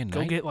Day. Ryan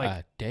go Knight? Get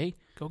Day.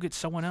 Go get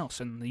someone else.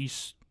 And he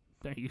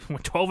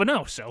went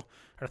 12-0,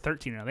 or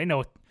 13-0. They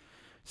know.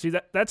 See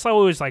that's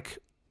always like,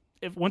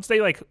 if once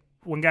they like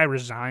one guy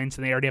resigns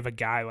and they already have a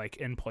guy like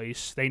in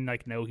place, they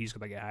like know he's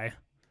the guy.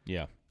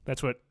 Yeah.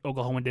 That's what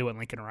Oklahoma did with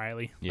Lincoln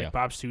Riley. Yeah. Like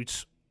Bob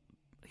Stoops,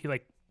 he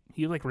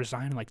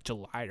resigned in like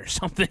July or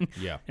something.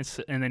 Yeah.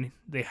 And then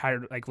they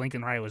hired like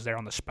Lincoln Riley was there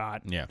on the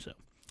spot. Yeah. So,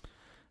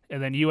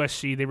 and then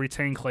USC, they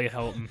retained Clay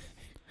Helton.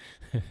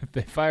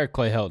 They fired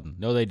Clay Helton.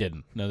 No, they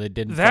didn't.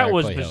 That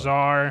was Clay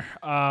bizarre.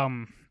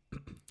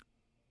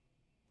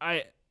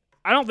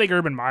 I don't think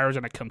Urban Meyer was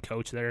going to come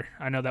coach there.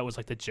 I know that was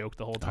like the joke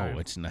the whole time. Oh,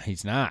 it's not.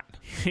 He's not.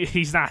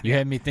 He's not. You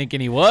had me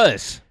thinking he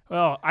was.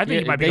 Well, I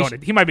think he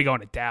might be going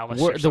to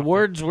Dallas. The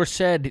words were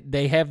said.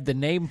 They have the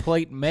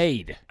nameplate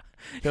made.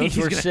 Those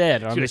were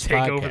said on this podcast. He's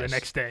going to take over the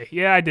next day.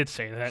 Yeah, I did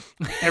say that.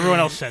 Everyone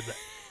else said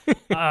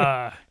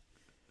that.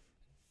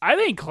 I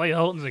think Clay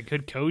Helton's a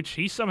good coach.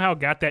 He somehow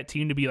got that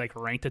team to be like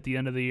ranked at the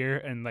end of the year,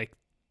 and like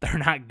they're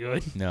not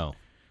good. No,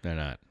 they're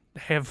not.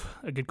 They have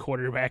a good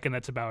quarterback, and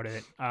that's about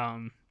it.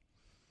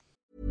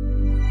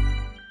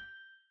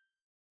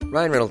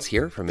 Ryan Reynolds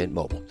here from Mint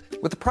Mobile.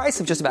 With the price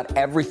of just about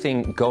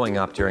everything going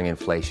up during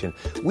inflation,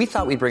 we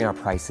thought we'd bring our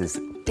prices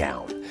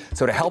down.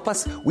 So to help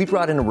us, we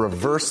brought in a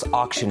reverse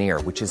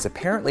auctioneer, which is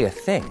apparently a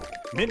thing.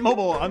 Mint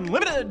Mobile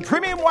Unlimited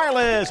Premium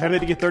Wireless. How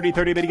to get 30,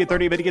 30, bit to get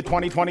 30, bit to get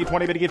 20, 20,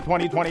 20, bit to get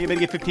 20, 20, bit to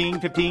get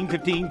 15, 15,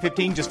 15,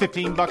 15, just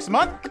 $15 a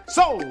month?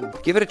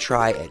 Sold! Give it a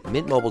try at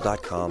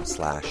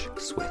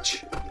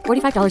mintmobile.com/switch.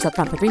 $45 up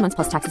front for 3 months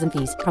plus taxes and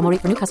fees. Promo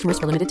rate for new customers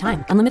for limited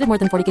time. Unlimited more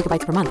than 40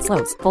 gigabytes per month.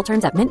 Slows full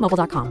terms at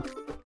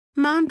mintmobile.com.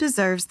 Mom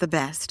deserves the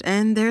best,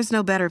 and there's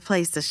no better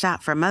place to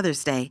shop for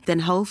Mother's Day than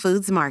Whole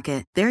Foods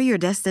Market. They're your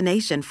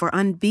destination for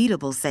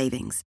unbeatable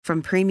savings,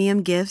 from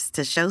premium gifts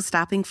to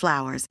show-stopping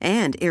flowers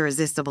and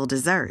irresistible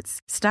desserts.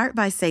 Start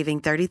by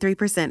saving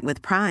 33%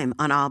 with Prime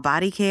on all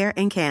body care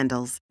and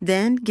candles.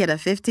 Then get a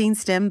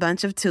 15-stem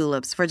bunch of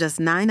tulips for just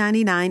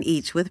 $9.99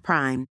 each with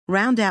Prime.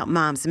 Round out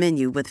Mom's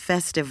menu with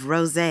festive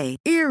rosé,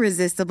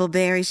 irresistible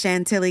berry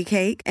chantilly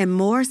cake, and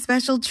more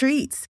special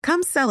treats.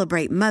 Come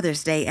celebrate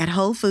Mother's Day at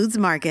Whole Foods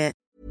Market.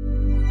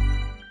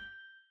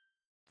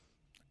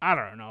 I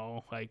don't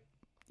know. Like,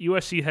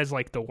 USC has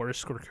like the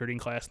worst recruiting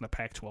class in the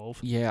Pac-12.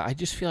 Yeah, I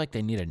just feel like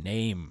they need a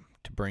name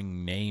to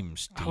bring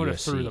names to USC. I would have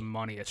threw the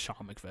money at Sean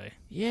McVay.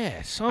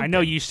 Yeah, something. I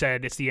know you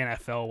said it's the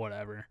NFL,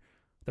 whatever.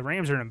 The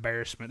Rams are an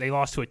embarrassment. They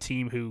lost to a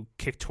team who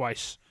kicked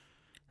twice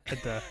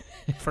at the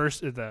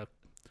at the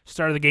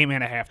start of the game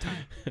and at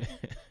halftime.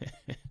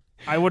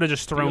 I would have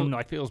just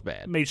feels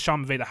bad. Made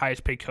Sean McVay the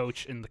highest paid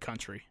coach in the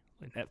country,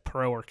 like at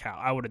pro or Cal.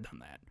 I would have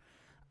done that.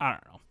 I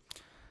don't know.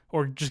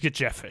 Or just get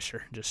Jeff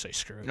Fisher. Just say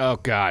screw it. Oh,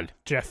 God.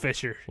 Jeff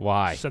Fisher.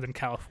 Why? Southern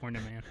California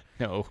man.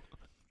 No.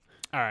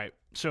 All right.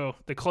 So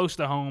the close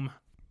to home,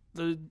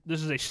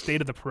 this is a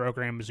state of the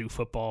program Mizzou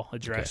football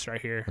address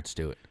right here. Let's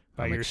do it.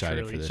 I'm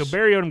excited for this. So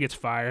Barry Odom gets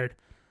fired.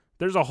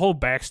 There's a whole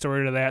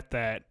backstory to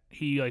that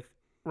he, like,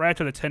 right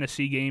after the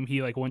Tennessee game,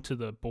 he, like, went to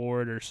the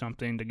board or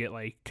something to get,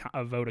 like,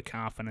 a vote of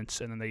confidence,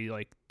 and then they,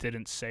 like,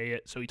 didn't say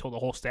it. So he told the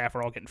whole staff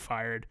we're all getting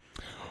fired.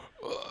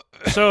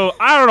 So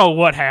I don't know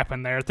what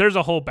happened there. There's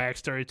a whole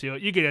backstory to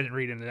it. You can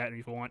read into that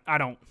if you want. I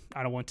don't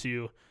want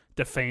to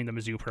defame the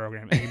Mizzou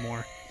program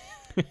anymore.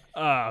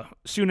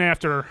 Soon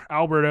after,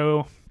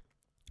 Alberto,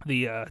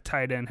 the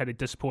tight end, had a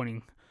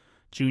disappointing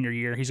junior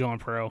year. He's going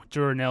pro.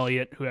 Jordan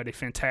Elliott, who had a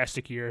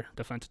fantastic year,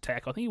 defensive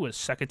tackle. I think he was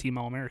second-team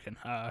All-American.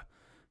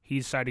 He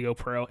decided to go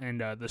pro.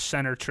 And the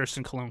center,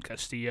 Tristan Colon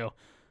Castillo,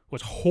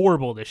 was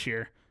horrible this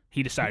year.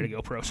 He decided to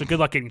go pro. So good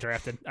luck getting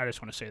drafted. I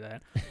just want to say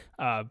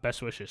that.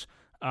 Best wishes.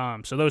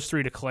 So those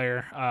three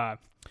declare.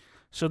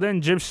 So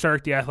then Jim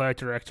Stark, the athletic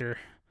director,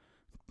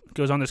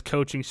 goes on this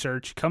coaching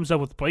search, comes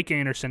up with Blake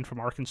Anderson from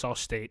Arkansas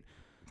State,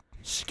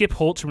 Skip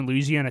Holtz from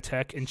Louisiana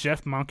Tech, and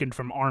Jeff Monken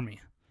from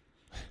Army.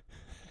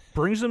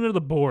 Brings them to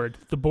the board.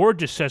 The board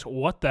just says,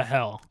 what the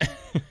hell?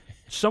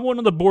 Someone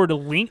on the board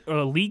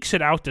leaks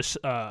it out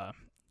to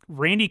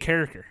Randy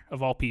Carricker,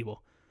 of all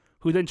people,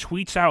 who then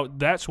tweets out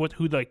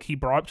who he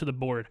brought up to the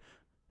board.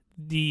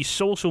 The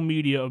social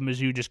media of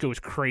Mizzou just goes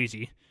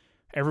crazy.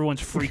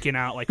 Everyone's freaking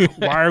out, like,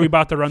 why are we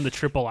about to run the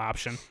triple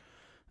option?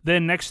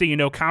 Then next thing you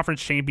know,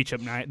 conference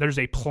championship night, there's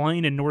a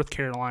plane in North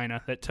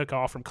Carolina that took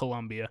off from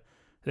Columbia.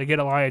 They get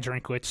Elijah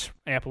Drinkwitz,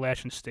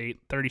 Appalachian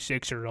State,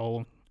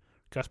 36-year-old,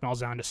 Gus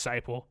Malzahn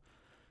disciple.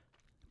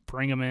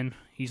 Bring him in.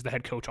 He's the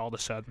head coach all of a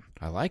sudden.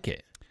 I like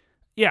it.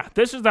 Yeah,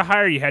 this is the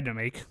hire you had to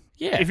make.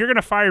 Yeah. If you're going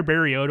to fire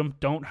Barry Odom,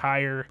 don't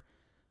hire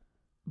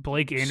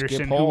Blake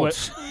Anderson,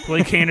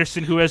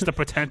 who has the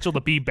potential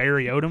to be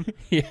Barry Odom.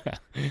 Yeah.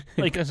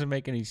 It doesn't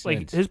make any sense.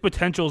 Like, his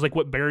potential is like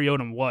what Barry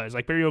Odom was.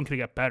 Like, Barry Odom could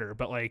get better,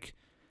 but like,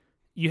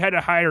 you had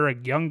to hire a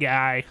young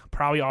guy,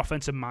 probably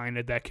offensive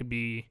minded, that could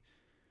be,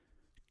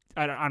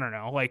 I don't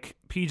know, like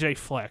PJ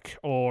Fleck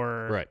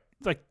or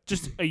like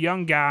just a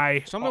young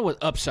guy, someone with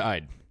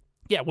upside.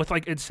 Yeah, with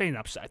like insane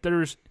upside.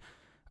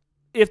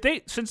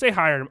 Since they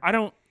hired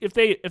him, if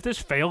this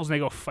fails and they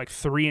go like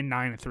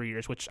 3-9 in 3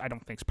 years, which I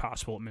don't think is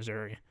possible at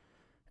Missouri,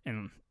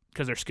 and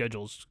because their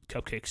schedule's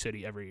Cupcake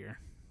City every year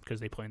because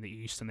they play in the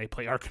East and they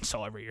play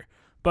Arkansas every year,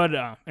 but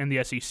and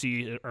the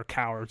SEC are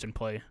cowards and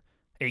play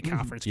 8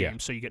 conference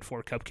games, so you get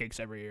 4 cupcakes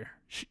every year.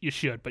 You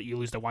should, but you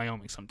lose to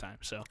Wyoming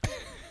sometimes. So,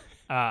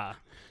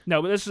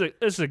 no, but this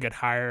is a good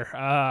hire.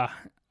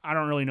 I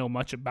don't really know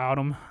much about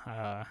him.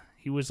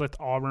 He was with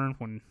Auburn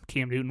when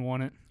Cam Newton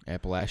won it.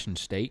 Appalachian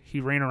State.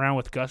 He ran around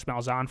with Gus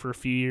Malzahn for a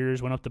few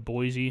years. Went up to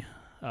Boise.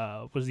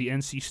 Was the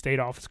NC State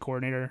offense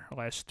coordinator the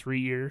last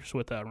 3 years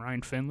with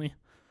Ryan Finley.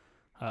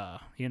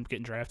 He ended up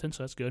getting drafted,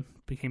 so that's good.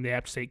 Became the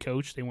App State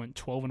coach. They went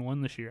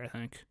 12-1 this year, I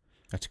think.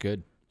 That's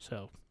good.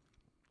 So.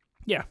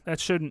 Yeah, it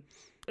should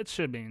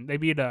be. They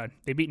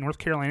beat North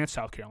Carolina and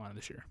South Carolina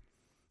this year,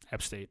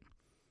 App State.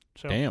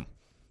 So, damn.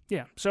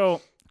 Yeah.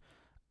 So,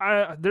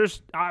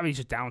 there's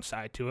obviously a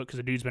downside to it because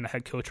the dude's been a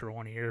head coach for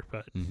 1 year,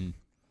 but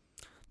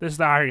this is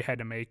the hire you had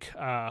to make.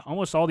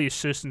 Almost all the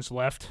assistants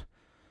left,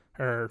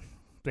 or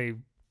they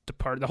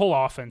depart. The whole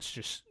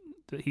offense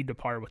he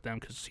departed with them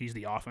because he's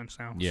the offense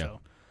now. Yeah.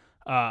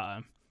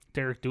 So,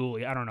 Derek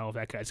Dooley, I don't know if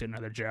that guy's getting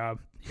another job.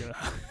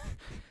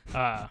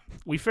 Yeah.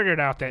 We figured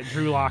out that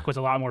Drew Lock was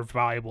a lot more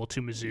valuable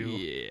to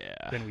Mizzou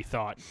than we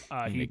thought.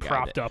 He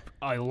propped up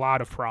a lot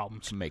of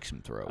problems. To make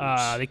some throws.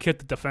 They kept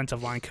the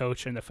defensive line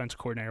coach and defensive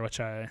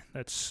coordinator,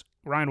 that's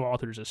Ryan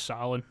Walters is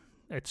solid.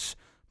 It's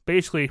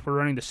basically we're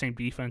running the same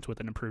defense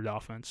with an improved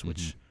offense,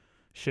 which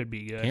should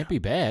be good. Can't be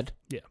bad.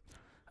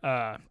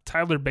 Yeah.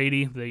 Tyler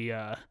Beatty,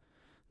 the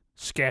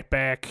scat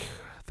back,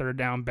 third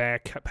down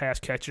back, pass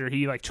catcher,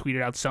 he like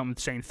tweeted out something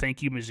saying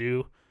 "Thank you,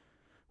 Mizzou,"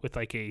 with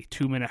like a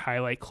 2-minute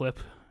highlight clip.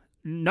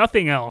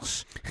 Nothing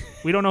else.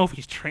 We don't know if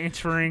he's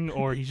transferring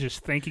or he's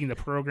just thanking the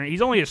program.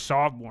 He's only a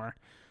sophomore,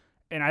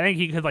 and I think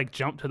he could like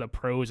jump to the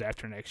pros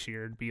after next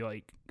year and be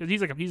like, because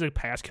he's a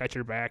pass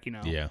catcher back, you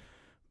know. Yeah.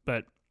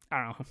 But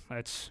I don't know.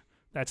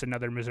 That's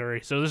another Missouri.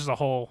 So this is a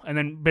whole, and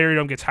then Barry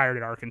Odom gets hired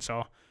at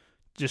Arkansas.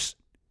 Just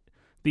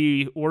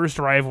the worst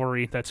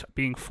rivalry that's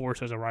being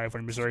forced as a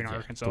rivalry, Missouri and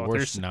Arkansas. The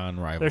worst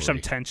non-rivalry. There's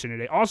some tension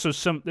today. Also,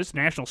 this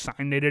National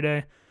Sign Day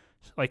today,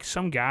 like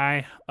some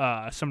guy,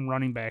 some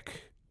running back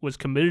was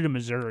committed to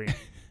Missouri.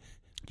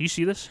 Do you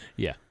see this?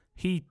 Yeah.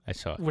 I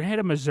saw it. We had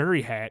a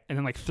Missouri hat and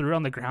then like threw it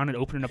on the ground and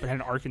opened it up and had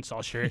an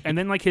Arkansas shirt. And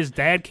then like his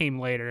dad came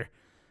later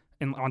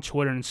and on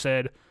Twitter and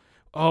said,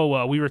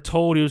 "Oh, we were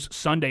told it was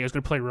Sunday he was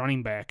going to play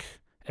running back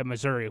at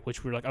Missouri,"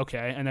 which we were like,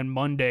 okay. And then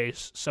Monday,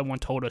 someone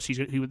told us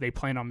they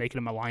plan on making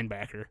him a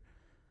linebacker.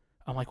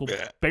 I'm like, well,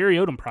 Barry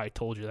Odom probably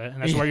told you that,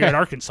 and that's why you're at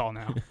Arkansas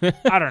now.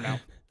 I don't know.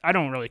 I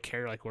don't really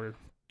care like where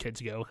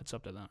kids go. It's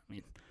up to them. I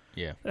mean,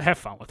 yeah, have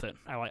fun with it.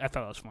 I thought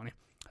that was funny.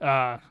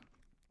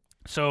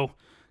 So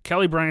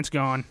Kelly Bryant's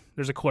gone.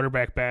 There's a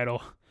quarterback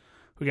battle.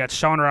 We got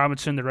Sean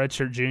Robinson, the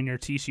redshirt junior,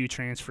 TCU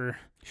transfer.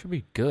 Should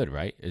be good,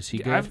 right? Is he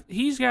good?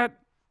 He's got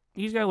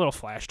a little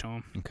flash to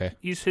him. Okay.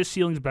 His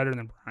ceiling's better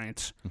than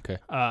Bryant's. Okay.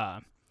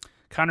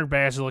 Connor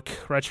Basilick,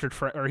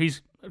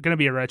 he's going to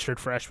be a redshirt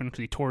freshman because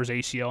he tore his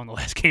ACL in the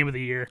last game of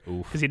the year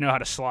because he didn't know how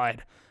to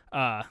slide.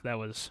 That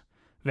was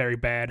very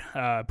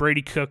bad.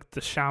 Brady Cook,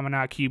 the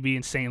Chaminade QB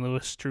in St.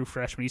 Louis, true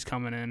freshman. He's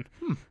coming in,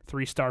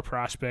 3-star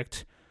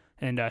prospect.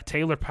 And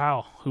Taylor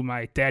Powell, who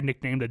my dad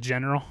nicknamed the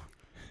General.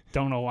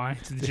 Don't know why.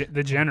 It's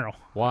the General.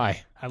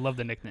 Why? I love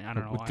the nickname. I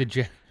don't know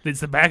why.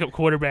 It's the backup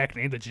quarterback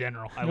named the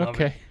General. I love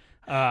it.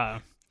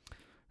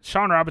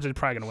 Sean Robinson's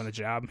probably going to win the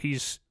job.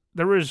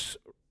 There was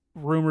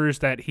rumors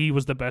that he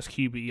was the best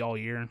QB all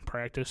year in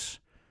practice,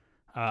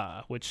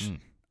 which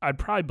I'd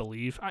probably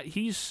believe.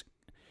 He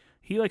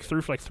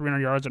threw for 300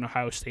 yards in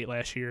Ohio State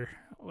last year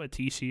at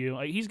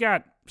TCU. He's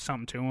got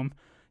something to him.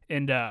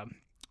 And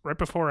right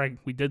before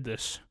we did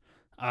this,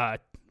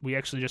 we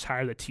actually just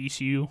hired the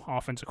TCU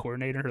offensive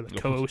coordinator, or the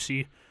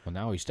co-OC. Well,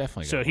 now he's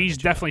definitely so he's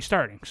definitely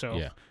starting. So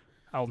yeah.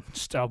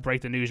 I'll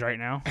break the news right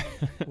now,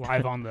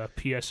 live on the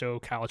PSO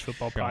College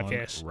Football Sean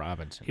Podcast.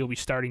 Robinson. He'll be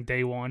starting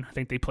day 1. I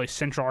think they play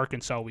Central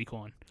Arkansas week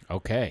 1.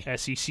 Okay.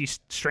 SEC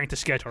strength of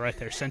schedule right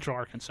there, Central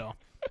Arkansas.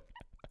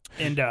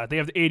 And they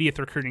have the 80th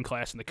recruiting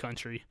class in the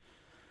country,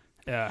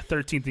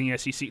 13th in the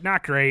SEC.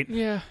 Not great.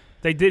 Yeah.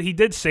 He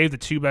did save the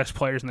 2 best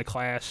players in the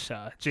class.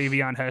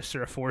 Javion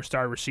Hester, a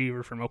 4-star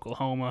receiver from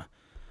Oklahoma.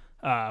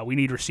 We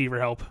need receiver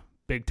help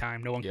big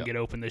time. No one can get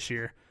open this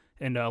year.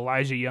 And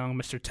Elijah Young,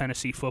 Mr.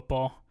 Tennessee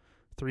football.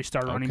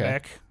 3-star running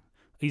back.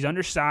 He's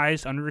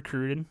undersized,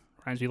 under-recruited.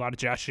 Reminds me a lot of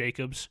Josh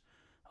Jacobs.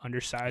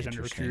 Undersized,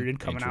 under-recruited,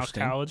 coming out of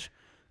college.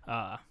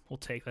 We'll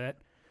take that.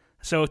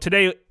 So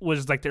today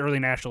was like the early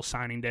national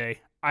signing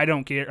day. I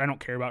don't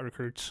care about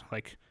recruits.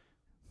 Like,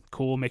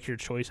 cool. Make your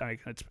choice.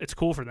 It's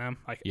cool for them.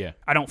 Like, Yeah.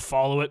 I don't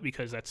follow it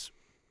because that's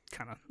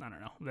kind of, I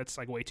don't know. That's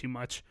like way too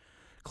much.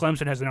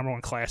 Clemson has the number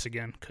 1 class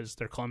again because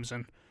they're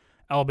Clemson.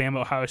 Alabama,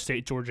 Ohio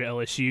State, Georgia,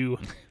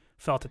 LSU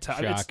fell at the top.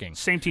 Shocking. It's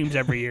same teams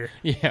every year.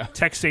 Yeah.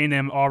 Texas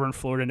A&M, Auburn,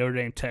 Florida, Notre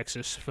Dame,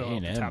 Texas fell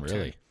at the top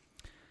really?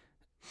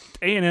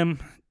 10. A&M,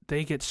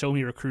 they get so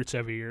many recruits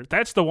every year.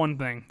 That's the one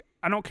thing.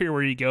 I don't care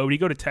where you go. When you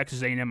go to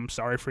Texas A&M, I'm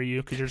sorry for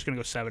you because you're just going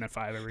to go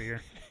 7-5 every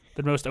year.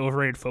 The most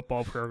overrated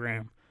football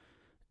program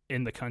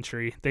in the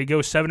country. They go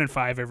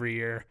 7-5 every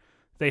year.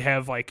 They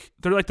have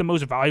they're like the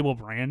most valuable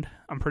brand.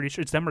 I'm pretty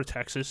sure it's them or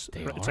Texas.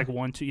 It's like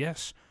 1, 2,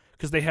 yes,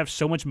 because they have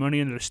so much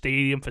money in their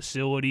stadium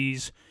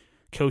facilities,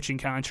 coaching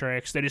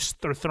contracts. They're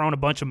throwing a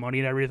bunch of money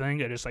at everything.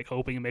 They're just like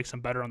hoping it makes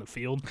them better on the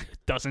field. It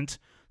doesn't.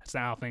 That's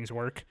not how things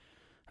work.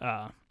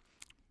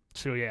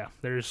 So yeah,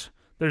 there's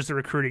the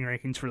recruiting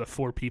rankings for the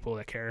 4 people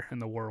that care in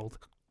the world,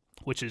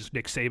 which is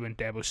Nick Saban,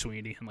 Dabo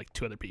Swinney, and like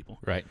 2 other people.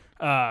 Right.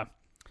 I'm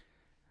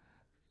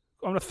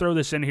going to throw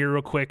this in here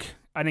real quick.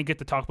 I didn't get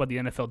to talk about the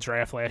NFL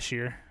draft last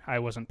year. I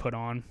wasn't put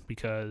on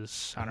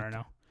because I don't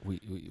know.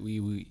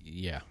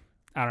 Yeah.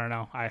 I don't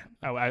know.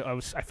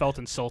 I felt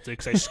insulted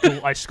because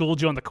I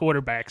schooled you on the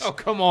quarterbacks. Oh,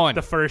 come on.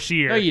 The first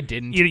year. No, you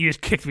didn't. You just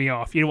kicked me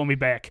off. You didn't want me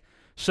back.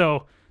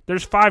 So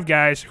there's 5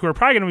 guys who are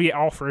probably going to be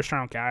all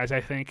first-round guys,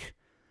 I think.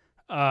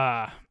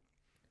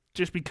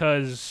 Just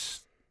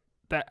because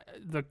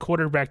the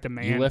quarterback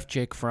demand. You left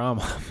Jake Fromm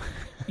off.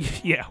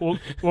 Yeah,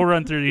 we'll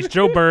run through these.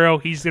 Joe Burrow,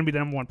 he's going to be the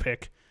number 1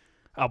 pick.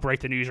 I'll break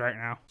the news right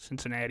now.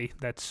 Cincinnati.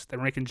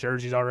 They're making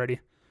jerseys already.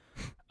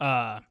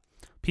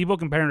 People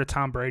comparing to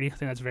Tom Brady, I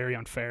think that's very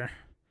unfair.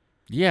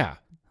 Yeah.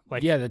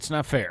 That's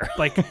not fair.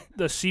 Like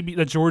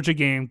the Georgia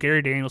game,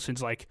 Gary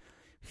Danielson's like,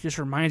 he just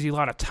reminds you a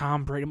lot of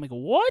Tom Brady. I'm like,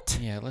 what?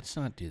 Yeah, let's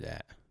not do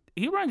that.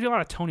 He reminds you a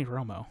lot of Tony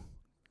Romo.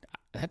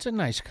 That's a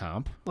nice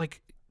comp.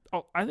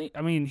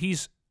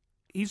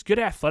 He's good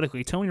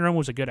athletically. Tony Romo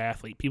was a good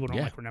athlete. People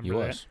don't remember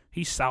that. Was.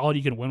 He's solid.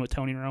 You can win with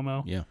Tony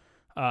Romo. Yeah.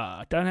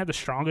 Doesn't have the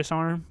strongest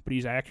arm, but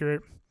he's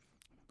accurate.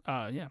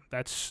 I think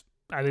that's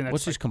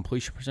What's his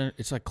completion percentage?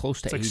 It's like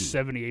close to 80. It's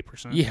like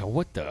 78%. Yeah,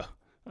 what the?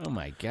 Oh,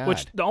 my God.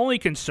 Which the only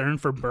concern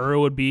for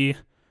Burrow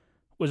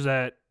was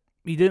that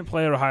he didn't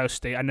play at Ohio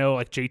State. I know,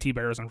 like, J.T.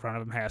 Barrett's in front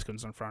of him,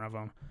 Haskins in front of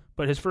him.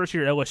 But his first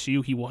year at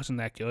LSU, he wasn't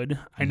that good.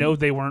 I know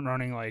they weren't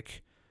running,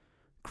 like,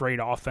 great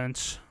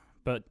offense.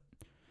 But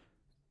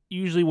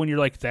usually when you're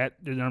like that,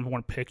 the number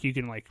 1 pick, you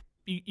can, like,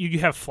 you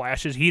have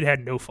flashes. He'd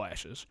had no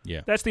flashes.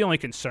 Yeah. That's the only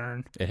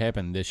concern. It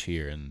happened this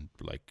year, and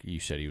like you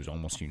said, he was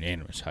almost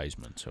unanimous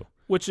Heisman. So,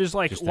 which is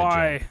like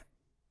why,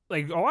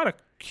 like a lot of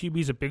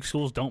QBs at big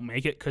schools don't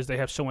make it because they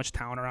have so much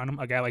talent around them.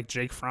 A guy like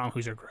Jake Fromm,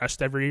 who's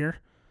regressed every year,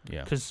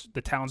 because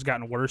the talent's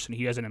gotten worse and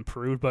he hasn't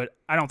improved. But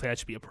I don't think that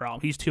should be a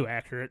problem. He's too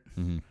accurate.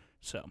 Mm-hmm.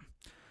 So,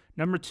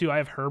 number 2, I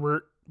have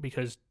Herbert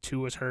because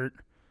Tua's hurt.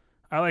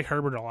 I like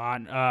Herbert a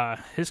lot.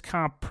 His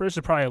comp is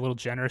probably a little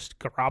generous.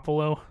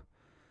 Garoppolo.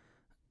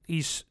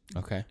 He's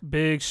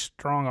big,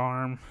 strong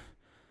arm,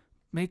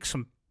 makes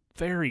some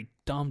very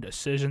dumb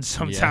decisions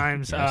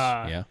sometimes.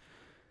 Yeah.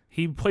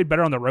 He played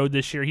better on the road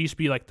this year. He used to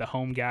be like the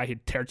home guy.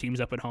 He'd tear teams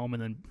up at home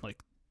and then like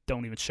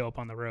don't even show up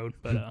on the road.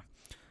 But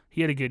he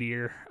had a good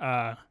year.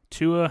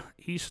 Tua,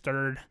 he's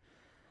 3rd.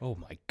 Oh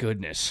my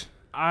goodness.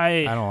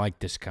 I don't like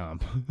this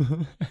comp.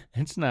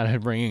 It's not a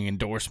ringing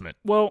endorsement.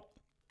 Well,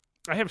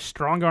 I have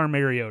strong arm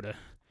Mariota.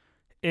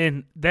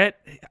 And that,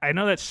 I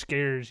know that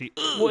scares you.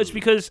 Well, it's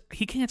because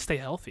he can't stay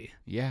healthy.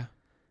 Yeah.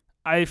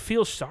 I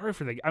feel sorry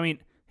for the guy. I mean,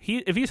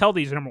 if he's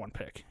healthy, he's the number 1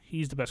 pick.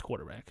 He's the best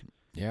quarterback.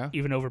 Yeah.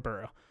 Even over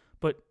Burrow.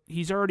 But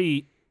he's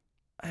already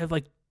had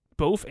like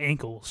both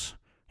ankles.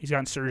 He's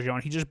gotten surgery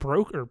on. He just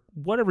broke or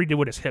whatever he did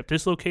with his hip,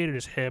 dislocated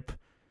his hip.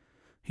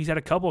 He's had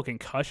a couple of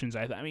concussions.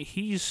 I mean,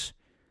 he's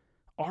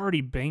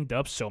already banged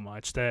up so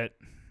much that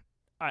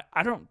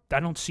I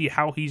don't see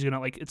how he's gonna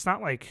like. It's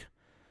not like.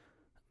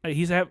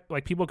 He's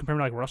like people compare him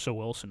to like Russell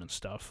Wilson and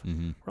stuff.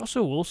 Mm-hmm.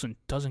 Russell Wilson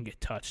doesn't get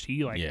touched.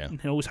 He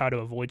knows how to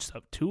avoid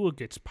stuff. Tua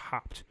gets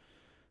popped,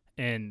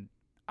 and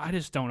I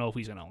just don't know if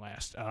he's gonna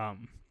last.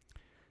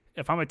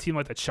 If I'm a team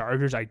like the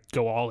Chargers, I'd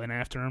go all in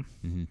after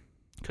him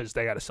because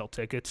they got to sell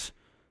tickets.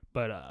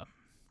 But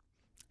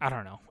I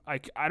don't know.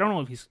 I don't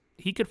know if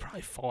he could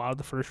probably fall out of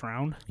the first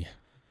round. Yeah.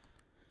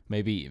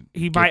 Maybe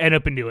he might end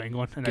up in New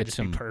England, and that'd just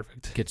be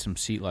perfect. Get some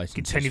seat licenses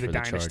Continue for the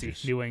dynasty,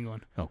 Chargers. New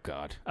England. Oh,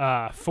 God.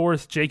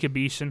 4th, Jacob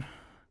Eason,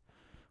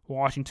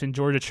 Washington,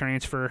 Georgia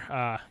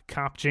transfer.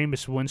 Comp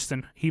Jameis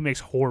Winston. He makes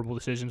horrible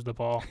decisions with the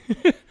ball.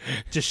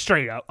 Just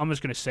straight up. I'm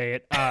just going to say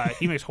it.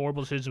 He makes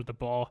horrible decisions with the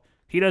ball.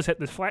 He does hit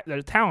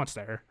the talent's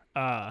there.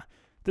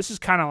 This is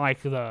kind of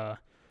like the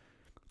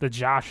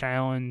Josh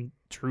Allen,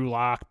 Drew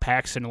Lock,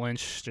 Paxton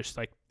Lynch, just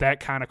like that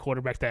kind of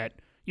quarterback that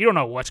you don't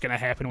know what's going to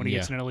happen when he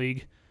gets in the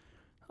league.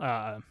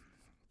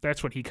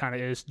 That's what he kind of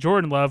is.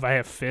 Jordan Love, I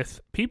have 5th.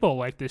 People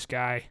like this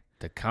guy.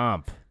 The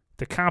comp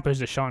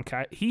is Deshaun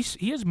Kaiser.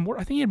 He has more.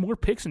 I think he had more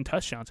picks and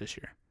touchdowns this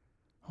year.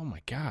 Oh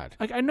my God!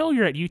 Like I know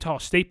you're at Utah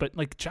State, but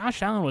like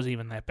Josh Allen wasn't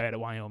even that bad at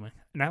Wyoming,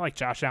 and I like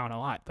Josh Allen a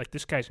lot. Like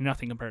this guy's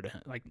nothing compared to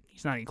him. Like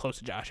he's not even close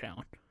to Josh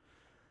Allen.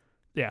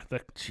 Yeah,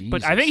 but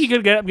Jesus. I think he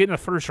could get in the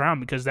first round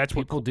because that's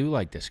what People do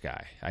like this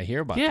guy. I hear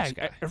about this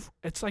guy.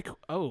 It's like,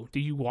 oh, do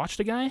you watch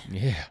the guy?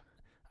 Yeah.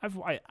 I don't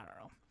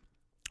know.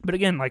 But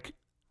again, like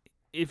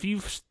if you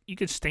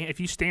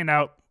stand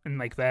out in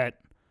like that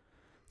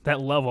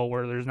level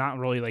where there's not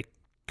really like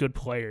good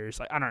players,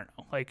 like I don't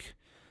know, like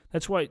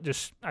that's why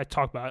I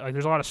talk about like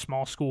there's a lot of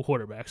small school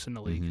quarterbacks in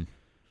the league.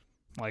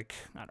 Mm-hmm. Like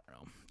I don't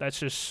know, that's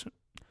just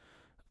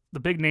the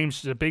big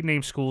names. The big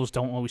name schools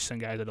don't always send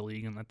guys out of the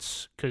league, and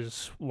that's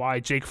because why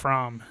Jake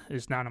Fromm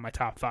is not in my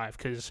top 5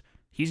 because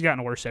he's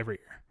gotten worse every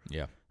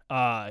year.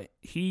 Yeah.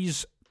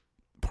 He's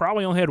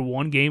probably only had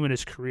one game in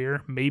his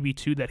career, maybe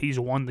 2, that he's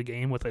won the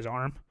game with his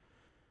arm.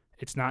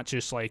 It's not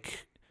just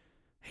like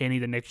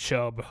handing to Nick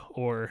Chubb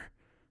or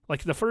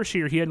like the first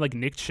year he had like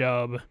Nick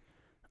Chubb,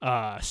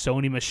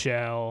 Sony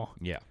Michel,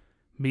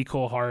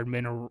 Mecole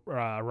Hardman,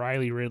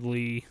 Riley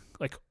Ridley,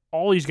 like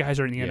all these guys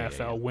are in the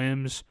NFL.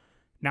 Wims.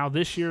 Now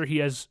this year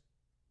he's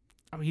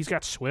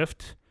got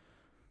Swift.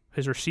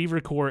 His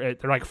receiver core,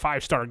 they're like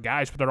 5-star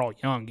guys, but they're all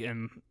young,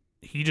 and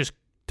he just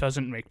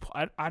doesn't make.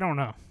 I don't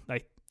know.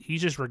 Like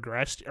he's just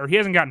regressed, or he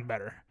hasn't gotten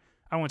better.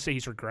 I don't want to say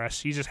he's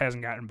regressed. He just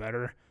hasn't gotten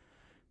better.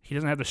 He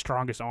doesn't have the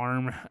strongest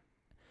arm,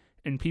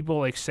 and people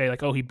like say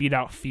like, oh, he beat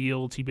out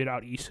Fields, he beat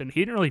out Eason.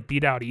 He didn't really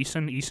beat out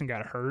Eason. Eason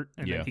got hurt,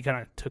 and then he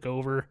kind of took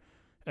over,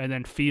 and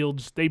then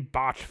Fields, they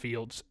botched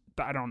Fields.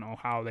 I don't know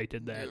how they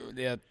did that.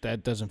 Yeah,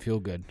 that doesn't feel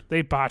good.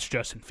 They botched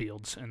Justin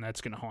Fields, and that's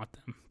going to haunt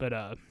them.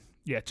 But,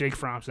 yeah, Jake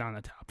Fromm's down in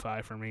the top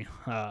 5 for me.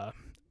 I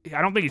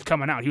don't think he's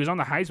coming out. He was on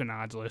the Heisman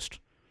odds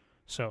list.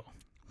 So,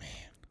 man,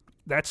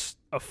 that's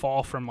a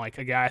fall from, like,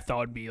 a guy I thought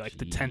would be, like,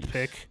 the 10th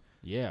pick.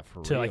 Yeah,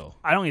 for to, real. Like,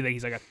 I don't even think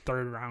he's, like, a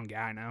 3rd-round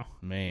guy now.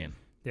 Man.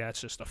 Yeah, it's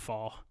just a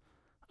fall.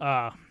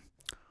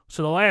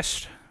 So the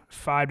last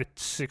 5 to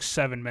 6,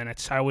 7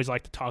 minutes, I always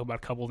like to talk about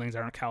a couple of things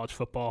around college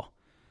football.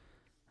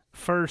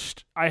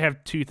 First, I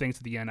have 2 things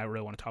at the end I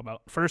really want to talk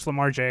about. First,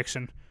 Lamar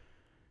Jackson.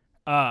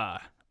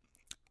 I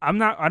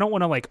don't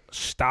want to like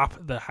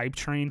stop the hype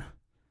train.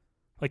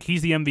 Like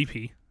he's the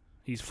MVP.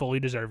 He's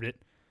fully deserved it.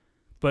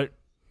 But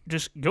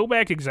just go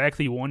back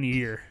exactly 1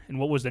 year and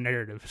what was the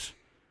narratives?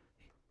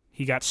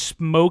 He got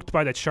smoked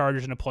by the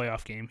Chargers in a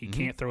playoff game. He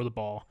can't throw the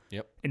ball.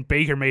 Yep. And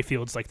Baker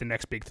Mayfield's like the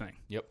next big thing.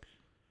 Yep.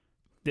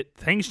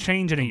 Things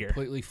change in a year.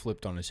 Completely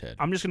flipped on his head.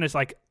 I'm just going to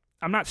like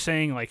I'm not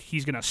saying like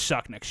he's going to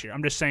suck next year.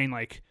 I'm just saying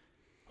like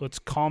let's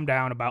calm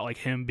down about like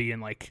him being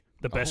like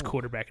the best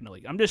quarterback in the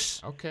league. I'm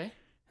just okay.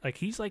 Like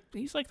he's like the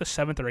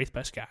 7th or 8th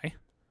best guy.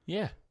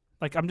 Yeah.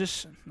 Like I'm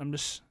just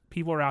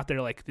people are out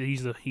there like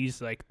he's the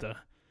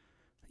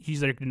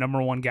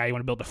number 1 guy you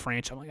want to build a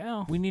franchise. I'm like,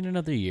 oh, we need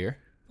another year.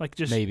 Like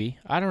just maybe.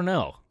 I don't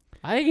know.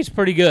 I think he's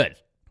pretty good.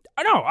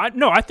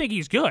 I think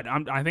he's good.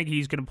 I think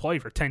he's going to play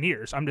for 10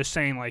 years. I'm just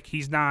saying like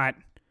he's not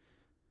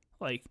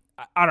like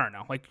I don't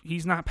know. Like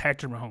he's not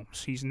Patrick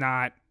Mahomes. He's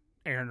not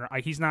Aaron.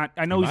 Like he's not.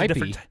 I know he's a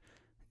different.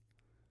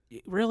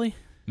 Really?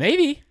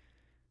 Maybe.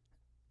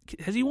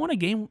 Has he won a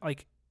game?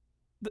 Like,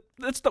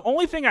 that's the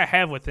only thing I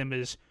have with him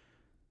is,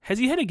 has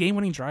he had a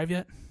game-winning drive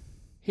yet?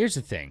 Here's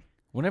the thing.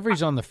 Whenever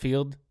he's on the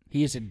field,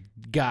 he is a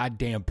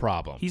goddamn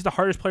problem. He's the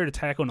hardest player to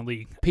tackle in the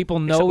league. People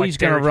know he's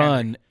going to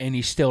run, and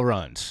he still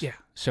runs. Yeah.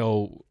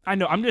 So I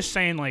know. I'm just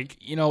saying, like,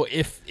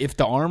 if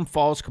the arm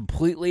falls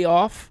completely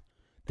off,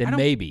 then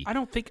maybe. I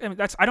don't think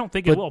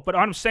it will. But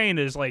what I'm saying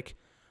is, like,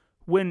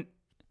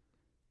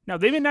 now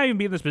they may not even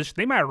be in this position.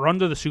 They might run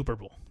to the Super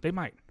Bowl. They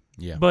might.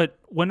 Yeah. But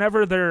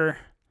whenever they're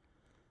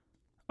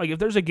like, if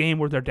there's a game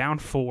where they're down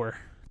 4,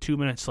 2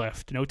 minutes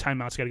left, no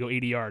timeouts, got to go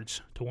 80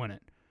 yards to win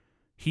it.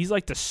 He's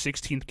like the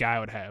 16th guy I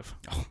would have.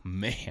 Oh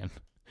man.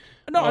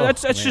 No,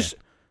 that's just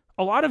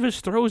a lot of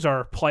his throws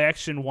are play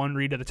action, 1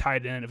 read to the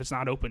tight end. If it's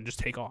not open, just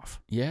take off.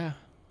 Yeah.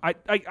 I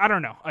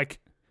don't know. Like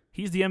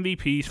he's the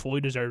MVP. He's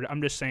fully deserved.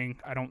 I'm just saying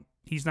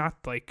he's not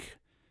like.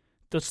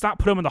 Let's not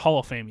put him in the Hall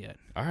of Fame yet.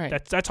 All right.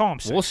 That's all I'm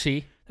saying. We'll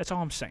see. That's all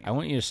I'm saying. I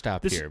want you to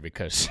stop here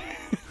because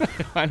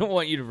I don't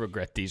want you to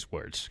regret these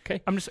words.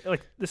 Okay. I'm just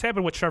like this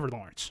happened with Trevor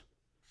Lawrence.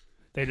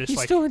 They just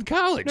he's still in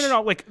college.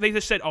 No. Like they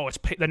just said, oh, it's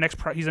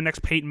he's the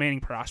next Peyton Manning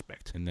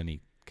prospect. And then he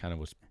kind of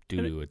was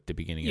doo-doo at the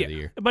beginning of the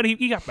year. But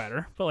he got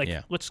better. But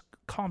let's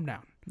calm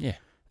down. Yeah.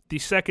 The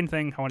second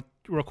thing I want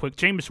real quick,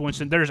 Jameis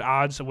Winston. There's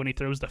odds of when he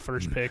throws the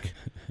first pick.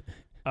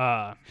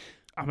 I'm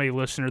a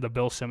listener to the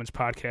Bill Simmons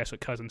podcast with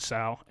Cousin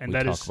Sal, and we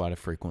talk about it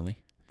frequently.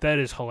 That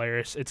is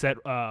hilarious. It's at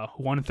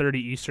 1:30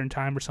 Eastern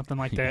time or something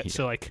like that. Yeah.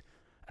 So like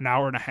an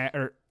hour and a half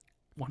or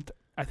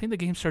I think the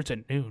game starts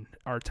at noon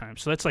our time.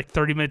 So that's like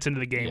 30 minutes into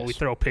the game. Yes. We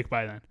throw a pick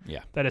by then.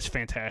 Yeah, that is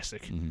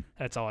fantastic. Mm-hmm.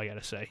 That's all I got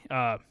to say.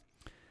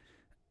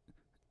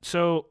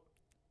 So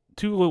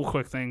 2 little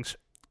quick things.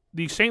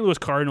 The St. Louis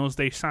Cardinals,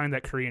 they signed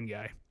that Korean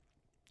guy.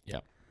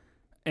 Yep.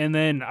 And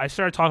then I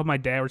started talking to my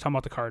dad. We're talking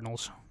about the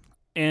Cardinals,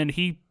 and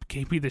he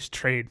gave me this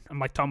trade. I'm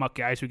like talking about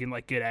guys who can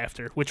like get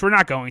after, which we're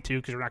not going to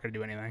because we're not going to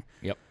do anything.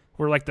 Yep.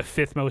 We're like the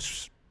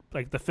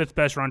 5th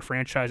best run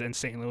franchise in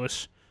St.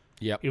 Louis.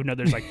 Yep. Even though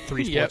there's like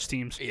 3 sports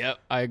teams. Yep.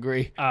 I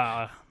agree.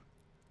 We're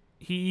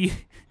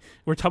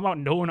talking about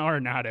Nolan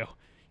Arenado,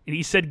 and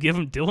he said give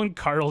him Dylan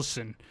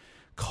Carlson,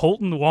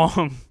 Colton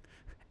Wong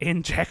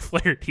and Jack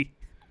Flaherty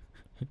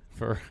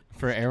For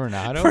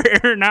Arenado? for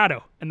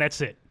Arenado, and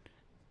that's it.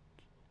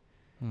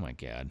 Oh, my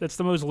God. That's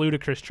the most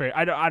ludicrous trade.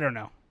 I don't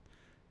know.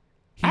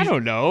 I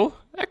don't know.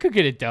 I could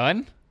get it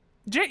done.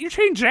 You're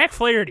trading Jack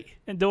Flaherty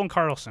and Dylan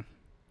Carlson.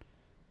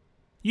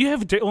 You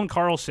have Dylan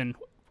Carlson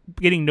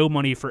getting no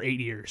money for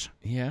 8 years.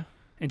 Yeah.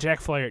 And Jack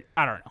Flaherty,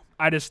 I don't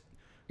know.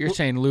 You're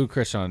saying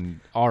ludicrous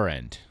on our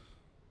end,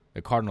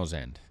 the Cardinals'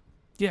 end.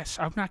 Yes,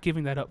 I'm not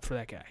giving that up for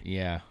that guy.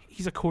 Yeah.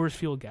 He's a Coors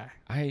Field guy.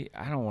 I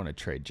don't want to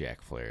trade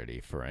Jack Flaherty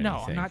for anything.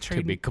 No, I'm not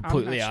trading. To be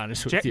completely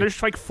honest with you.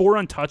 There's like 4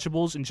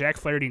 untouchables, and Jack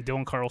Flaherty and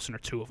Dylan Carlson are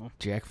 2 of them.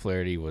 Jack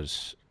Flaherty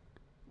was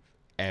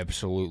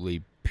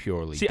absolutely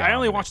purely See, dominant. I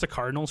only watch the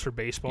Cardinals for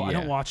baseball. I Yeah.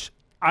 don't watch.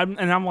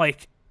 I'm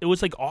like, it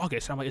was like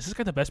August. I'm like, is this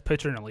guy the best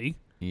pitcher in the league?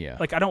 Yeah.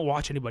 Like, I don't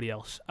watch anybody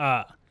else.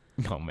 Oh,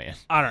 man.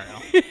 I don't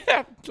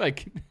know.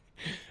 Like,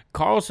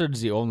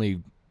 Carlson's the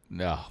only...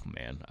 Oh,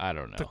 man. I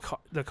don't know.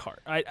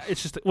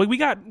 It's just like we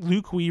got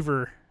Luke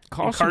Weaver.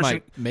 Carlson and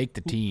might make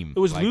the team. It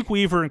was like, Luke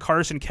Weaver and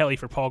Carson Kelly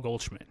for Paul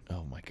Goldschmidt.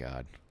 Oh, my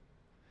God.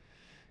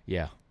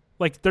 Yeah.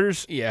 Like,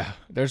 there's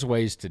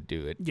ways to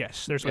do it.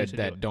 Yes, there's ways to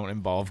do it. That don't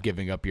involve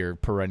giving up your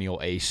perennial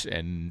ace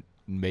and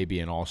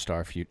maybe an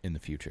all-star in the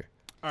future.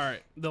 All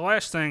right. The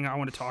last thing I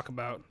want to talk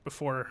about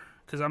before,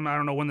 because I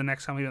don't know when the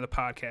next time we do the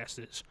podcast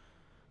is,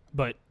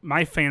 but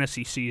my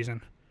fantasy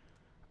season,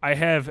 I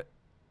had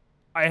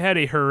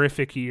a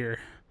horrific year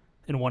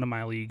in one of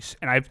my leagues,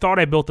 and I thought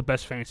I built the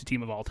best fantasy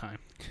team of all time.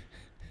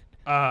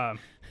 I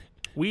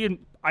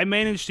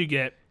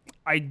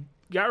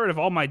got rid of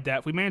all my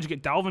depth. We managed to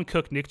get Dalvin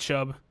Cook, Nick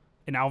Chubb,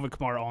 and Alvin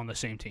Kamara all on the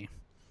same team.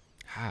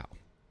 How?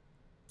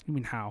 You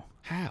mean how?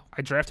 How?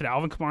 I drafted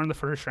Alvin Kamara in the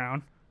first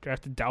round,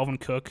 drafted Dalvin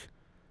Cook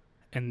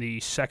in the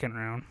second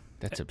round.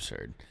 That's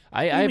absurd.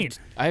 I have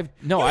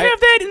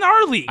that in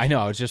our league. I know.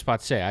 I was just about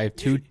to say I have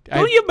two.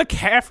 Don't you have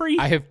McCaffrey?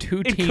 I have 2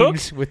 and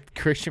teams Cook? with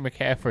Christian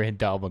McCaffrey and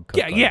Dalvin Cook.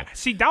 Yeah.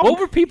 See, Dalvin. What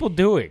were people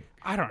doing?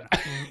 I don't know.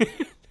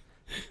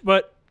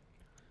 But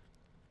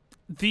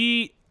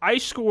I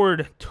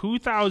scored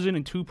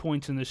 2,002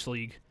 points in this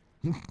league.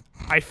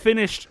 I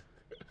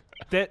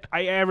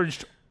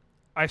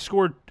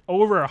scored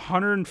over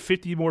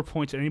 150 more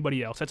points than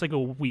anybody else. That's like a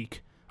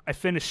week. I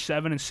finished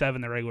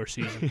 7-7 the regular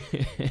season.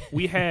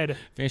 We had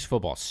Fantasy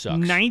football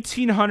sucks.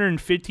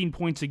 1,915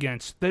 points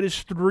against. That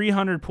is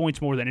 300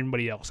 points more than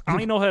anybody else. I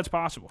don't even know how that's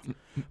possible.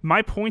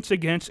 My points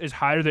against is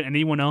higher than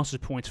anyone else's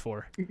points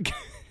for.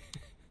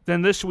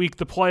 Then this week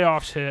the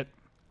playoffs hit,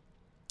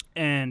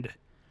 and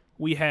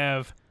we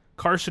have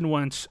Carson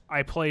Wentz.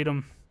 I played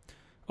him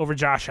over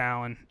Josh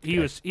Allen.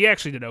 He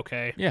actually did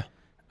okay. Yeah.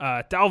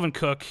 Dalvin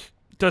Cook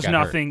does Got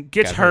nothing, hurt.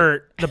 gets Got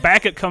hurt. The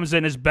backup comes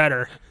in is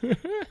better.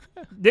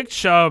 Nick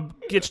Chubb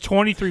gets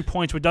 23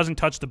 points but doesn't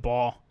touch the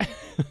ball.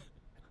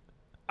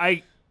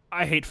 I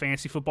hate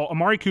fantasy football.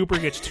 Amari Cooper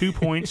gets 2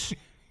 points.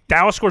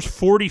 Dallas scores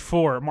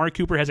 44. Amari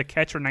Cooper has a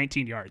catch for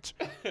 19 yards.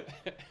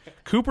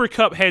 Cooper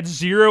Kupp had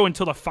 0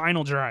 until the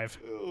final drive.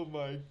 Oh,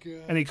 my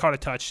God. And he caught a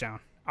touchdown.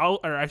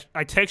 I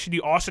texted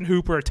you Austin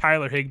Hooper or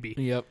Tyler Higbee.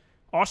 Yep.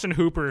 Austin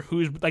Hooper,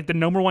 who's like the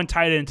number 1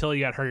 tight end until he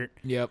got hurt.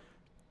 Yep.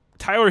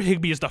 Tyler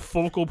Higbee is the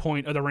focal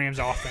point of the Rams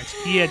offense.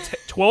 He had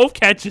 12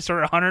 catches for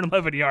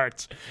 111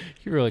 yards.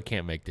 You really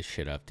can't make this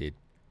shit up, dude.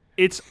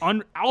 It's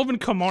Alvin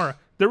Kamara.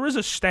 There was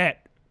a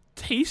stat.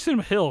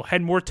 Taysom Hill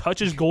had more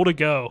touches goal to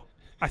go,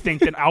 I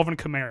think, than Alvin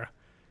Kamara.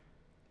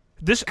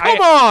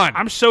 Come on!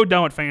 I'm so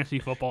done with fantasy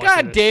football.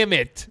 God damn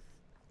it.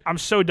 I'm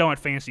so done with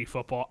fantasy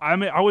football.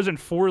 I was in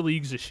 4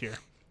 leagues this year.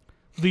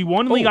 The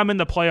one league I'm in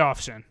the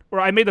playoffs in, or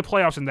I made the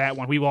playoffs in that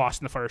one. We lost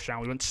in the first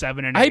round. We went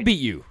 7-8. I beat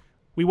you.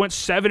 We went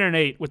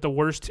 7-8 with the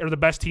worst or the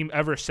best team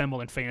ever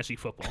assembled in fantasy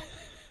football.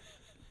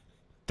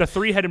 The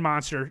 3-headed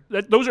monster.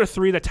 Those are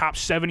 3 of the top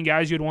 7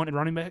 guys you'd want in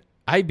running back.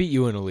 I beat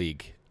you in a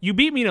league. You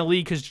beat me in a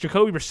league because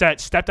Jacoby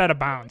Brissett stepped out of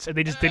bounds and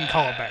they just didn't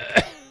call it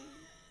back.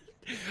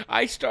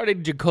 I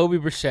started Jacoby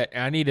Brissett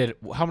and I needed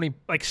how many?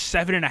 Like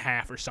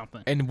 7.5 or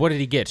something. And what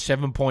did he get?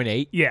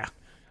 7.8? Yeah.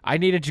 I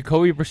needed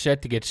Jacoby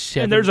Brissett to get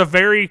 7. And there's a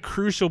very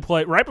crucial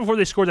play right before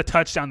they scored the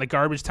touchdown, the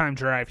garbage time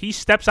drive. He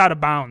steps out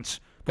of bounds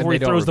before he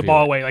throws the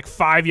ball away, like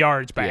 5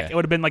 yards back. Yeah. It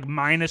would have been like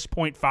minus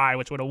 0.5,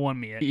 which would have won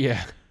me it.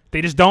 Yeah.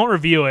 They just don't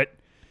review it.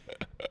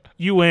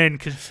 You win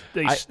because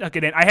they snuck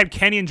it in. I had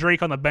Kenny and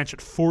Drake on the bench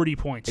at 40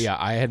 points. Yeah,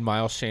 I had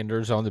Miles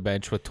Sanders on the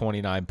bench with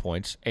 29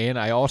 points, and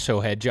I also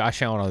had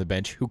Josh Allen on the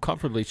bench, who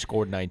comfortably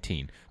scored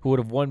 19, who would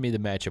have won me the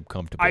matchup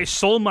comfortably. I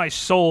sold my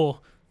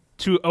soul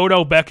to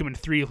Odell Beckham in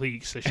 3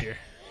 leagues this year.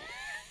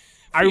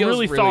 I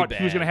really thought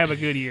he was going to have a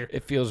good year.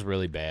 It feels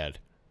really bad.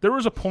 There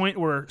was a point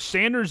where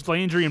Sanders,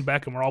 Landry, and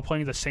Beckham were all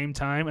playing at the same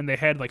time, and they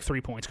had like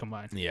 3 points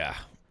combined. Yeah.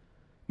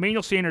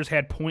 Emmanuel Sanders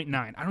had 0.9.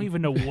 I don't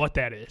even know what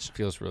that is.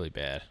 Feels really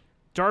bad.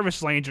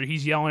 Jarvis Landry,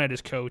 he's yelling at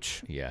his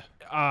coach. Yeah.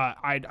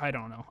 I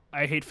don't know.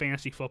 I hate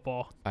fantasy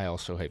football. I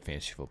also hate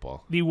fantasy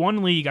football. The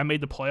one league I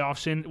made the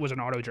playoffs in was an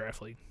auto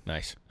draft league.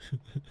 Nice.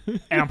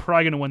 And I'm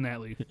probably going to win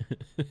that league.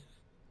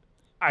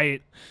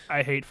 I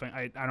hate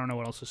I don't know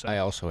what else to say. I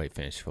also hate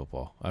fantasy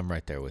football. I'm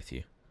right there with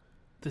you.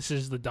 This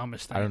is the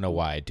dumbest thing. I don't know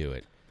why I do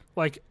it.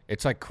 Like,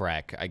 it's like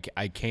crack.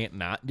 I can't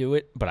not do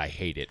it, but I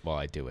hate it while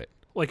I do it.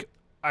 Like,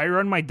 I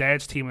run my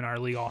dad's team in our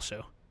league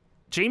also.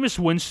 Jameis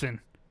Winston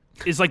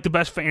is like the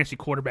best fantasy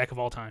quarterback of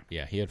all time.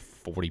 Yeah, he had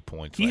 40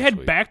 points. He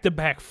had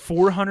back-to-back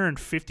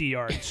 450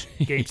 yards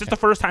games. It's the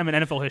first time in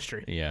NFL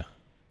history. Yeah.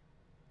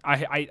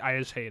 I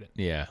just hate it.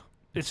 Yeah.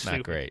 It's not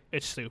stupid. great.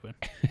 It's stupid.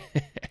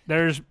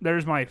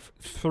 There's my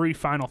 3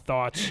 final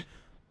thoughts.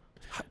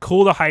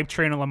 Cool the hype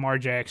train of Lamar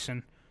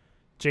Jackson.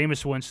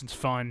 Jameis Winston's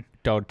fun.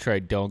 Don't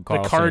trade Dylan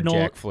Carlson and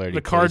Jack Flaherty.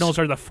 The Cardinals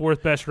are the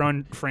 4th best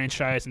run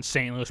franchise in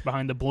St. Louis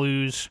behind the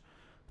Blues,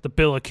 the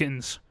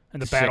Billikens,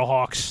 and the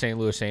Battlehawks. St.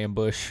 Louis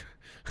Ambush.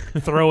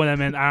 Throwing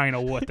them in. I don't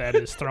know what that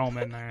is. Throw them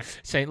in there.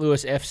 St.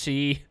 Louis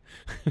FC.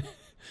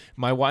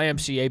 My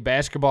YMCA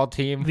basketball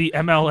team. The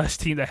MLS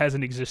team that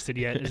hasn't existed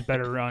yet is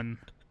better run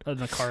than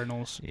the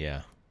Cardinals.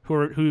 Yeah.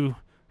 Who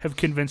have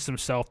convinced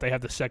themselves they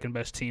have the 2nd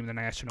best team in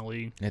the National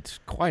League. It's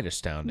quite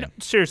astounding. No,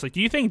 seriously,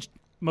 do you think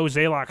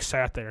Mozeliak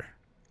sat there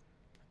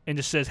and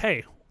just says,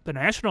 hey, the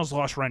Nationals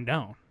lost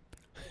Rendon.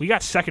 We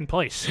got 2nd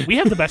place. We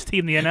have the best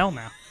team in the NL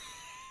now.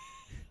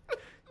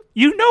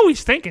 You know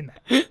he's thinking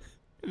that.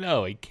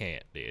 No, he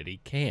can't, dude. He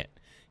can't.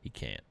 He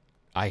can't.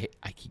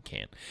 He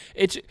can't.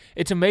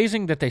 It's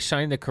amazing that they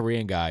signed the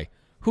Korean guy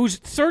who's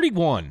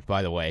 31,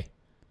 by the way.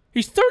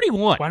 He's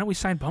 31. Why don't we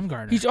sign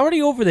Bumgarner? He's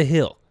already over the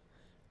hill.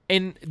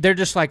 And they're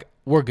just like,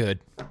 we're good.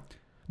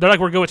 They're like,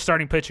 we're good with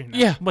starting pitching now.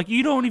 Yeah. I'm like,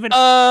 you don't even...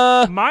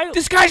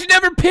 this guy's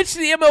never pitched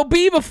the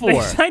MLB before.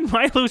 They signed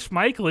Milos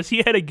Michaelis.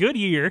 He had a good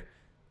year.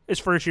 His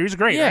first year. He was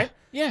great, right?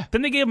 Yeah.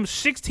 Then they gave him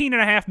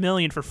 $16.5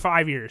 million for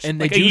 5 years. And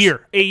like a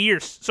year. 8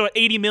 years. So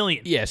 $80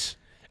 million. Yes.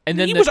 And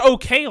then he was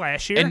okay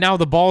last year. And now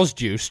the ball's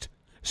juiced.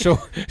 So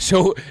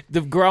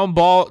the ground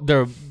ball,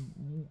 the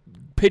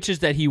pitches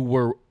that he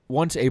were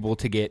once able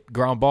to get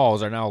ground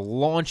balls are now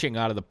launching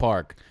out of the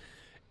park.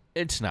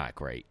 It's not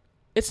great.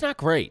 It's not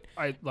great.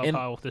 I love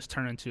how this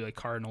turned into a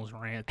Cardinals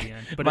rant at the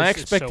end. But my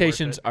it's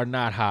expectations so worth it. are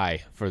not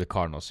high for the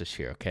Cardinals this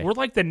year, okay? We're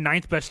like the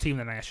 9th best team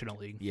in the National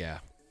League. Yeah,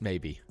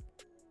 maybe.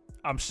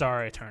 I'm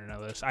sorry I turned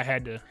into this. I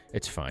had to.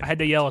 It's fine. I had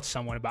to yell at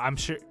someone, but I'm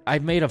sure. I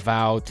made a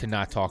vow to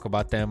not talk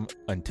about them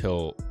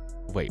until.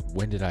 Wait,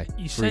 when did I?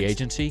 Free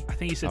agency? I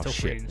think you said until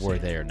free agency. We're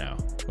there now.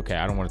 Okay,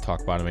 I don't want to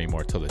talk about them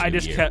anymore until the new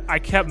year. I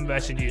kept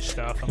messaging you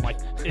stuff. I'm like,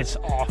 it's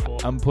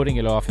awful. I'm putting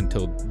it off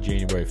until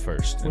January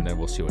 1st, and then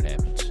we'll see what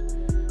happens.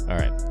 All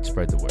right,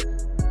 spread the word.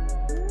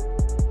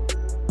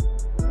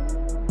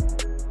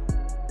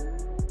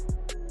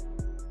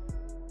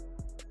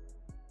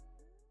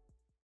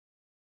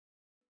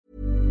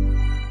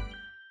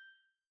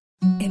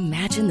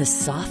 Imagine the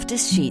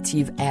softest sheets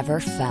you've ever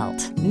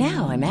felt.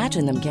 Now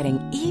imagine them getting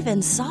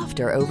even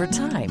softer over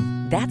time.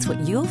 That's what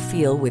you'll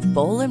feel with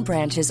Boll &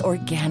 Branch's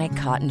organic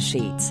cotton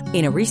sheets.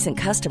 In a recent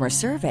customer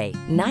survey,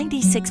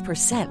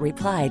 96%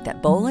 replied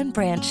that Boll &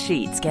 Branch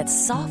sheets get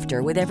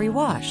softer with every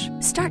wash.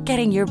 Start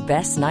getting your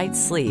best night's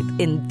sleep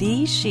in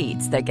these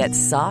sheets that get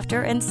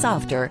softer and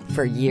softer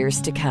for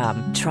years to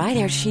come. Try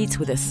their sheets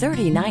with a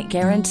 30-night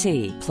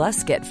guarantee.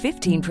 Plus, get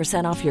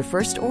 15% off your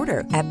first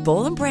order at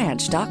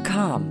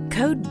bollandbranch.com.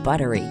 Code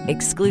BUTTERY.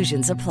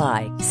 Exclusions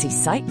apply. See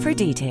site for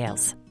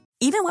details.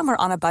 Even when we're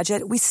on a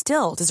budget, we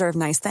still deserve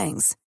nice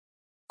things.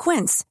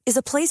 Quince is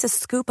a place to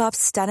scoop up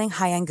stunning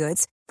high-end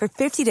goods for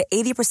 50 to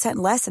 80%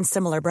 less than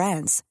similar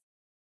brands.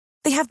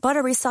 They have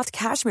buttery soft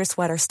cashmere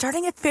sweaters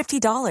starting at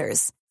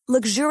 $50,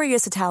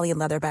 luxurious Italian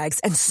leather bags,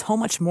 and so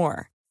much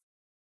more.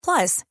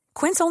 Plus,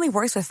 Quince only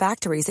works with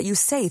factories that use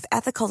safe,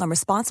 ethical, and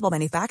responsible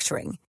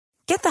manufacturing.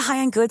 Get the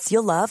high-end goods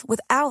you'll love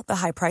without the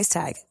high price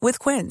tag with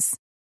Quince.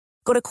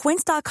 Go to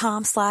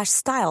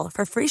quince.com/style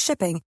for free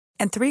shipping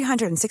and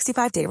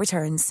 365-day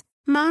returns.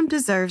 Mom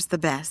deserves the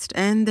best,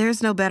 and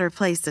there's no better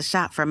place to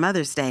shop for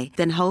Mother's Day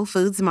than Whole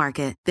Foods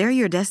Market. They're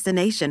your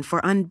destination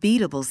for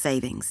unbeatable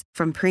savings,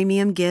 from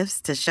premium gifts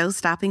to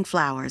show-stopping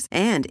flowers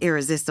and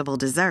irresistible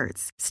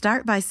desserts.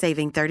 Start by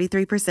saving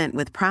 33%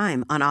 with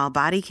Prime on all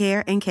body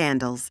care and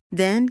candles.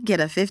 Then get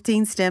a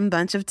 15-stem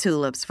bunch of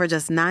tulips for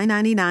just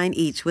 $9.99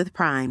 each with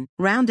Prime.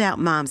 Round out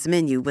Mom's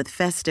menu with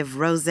festive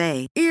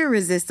rosé,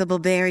 irresistible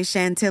berry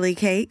chantilly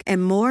cake,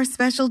 and more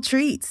special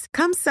treats.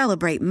 Come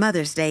celebrate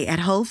Mother's Day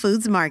at Whole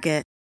Foods Market.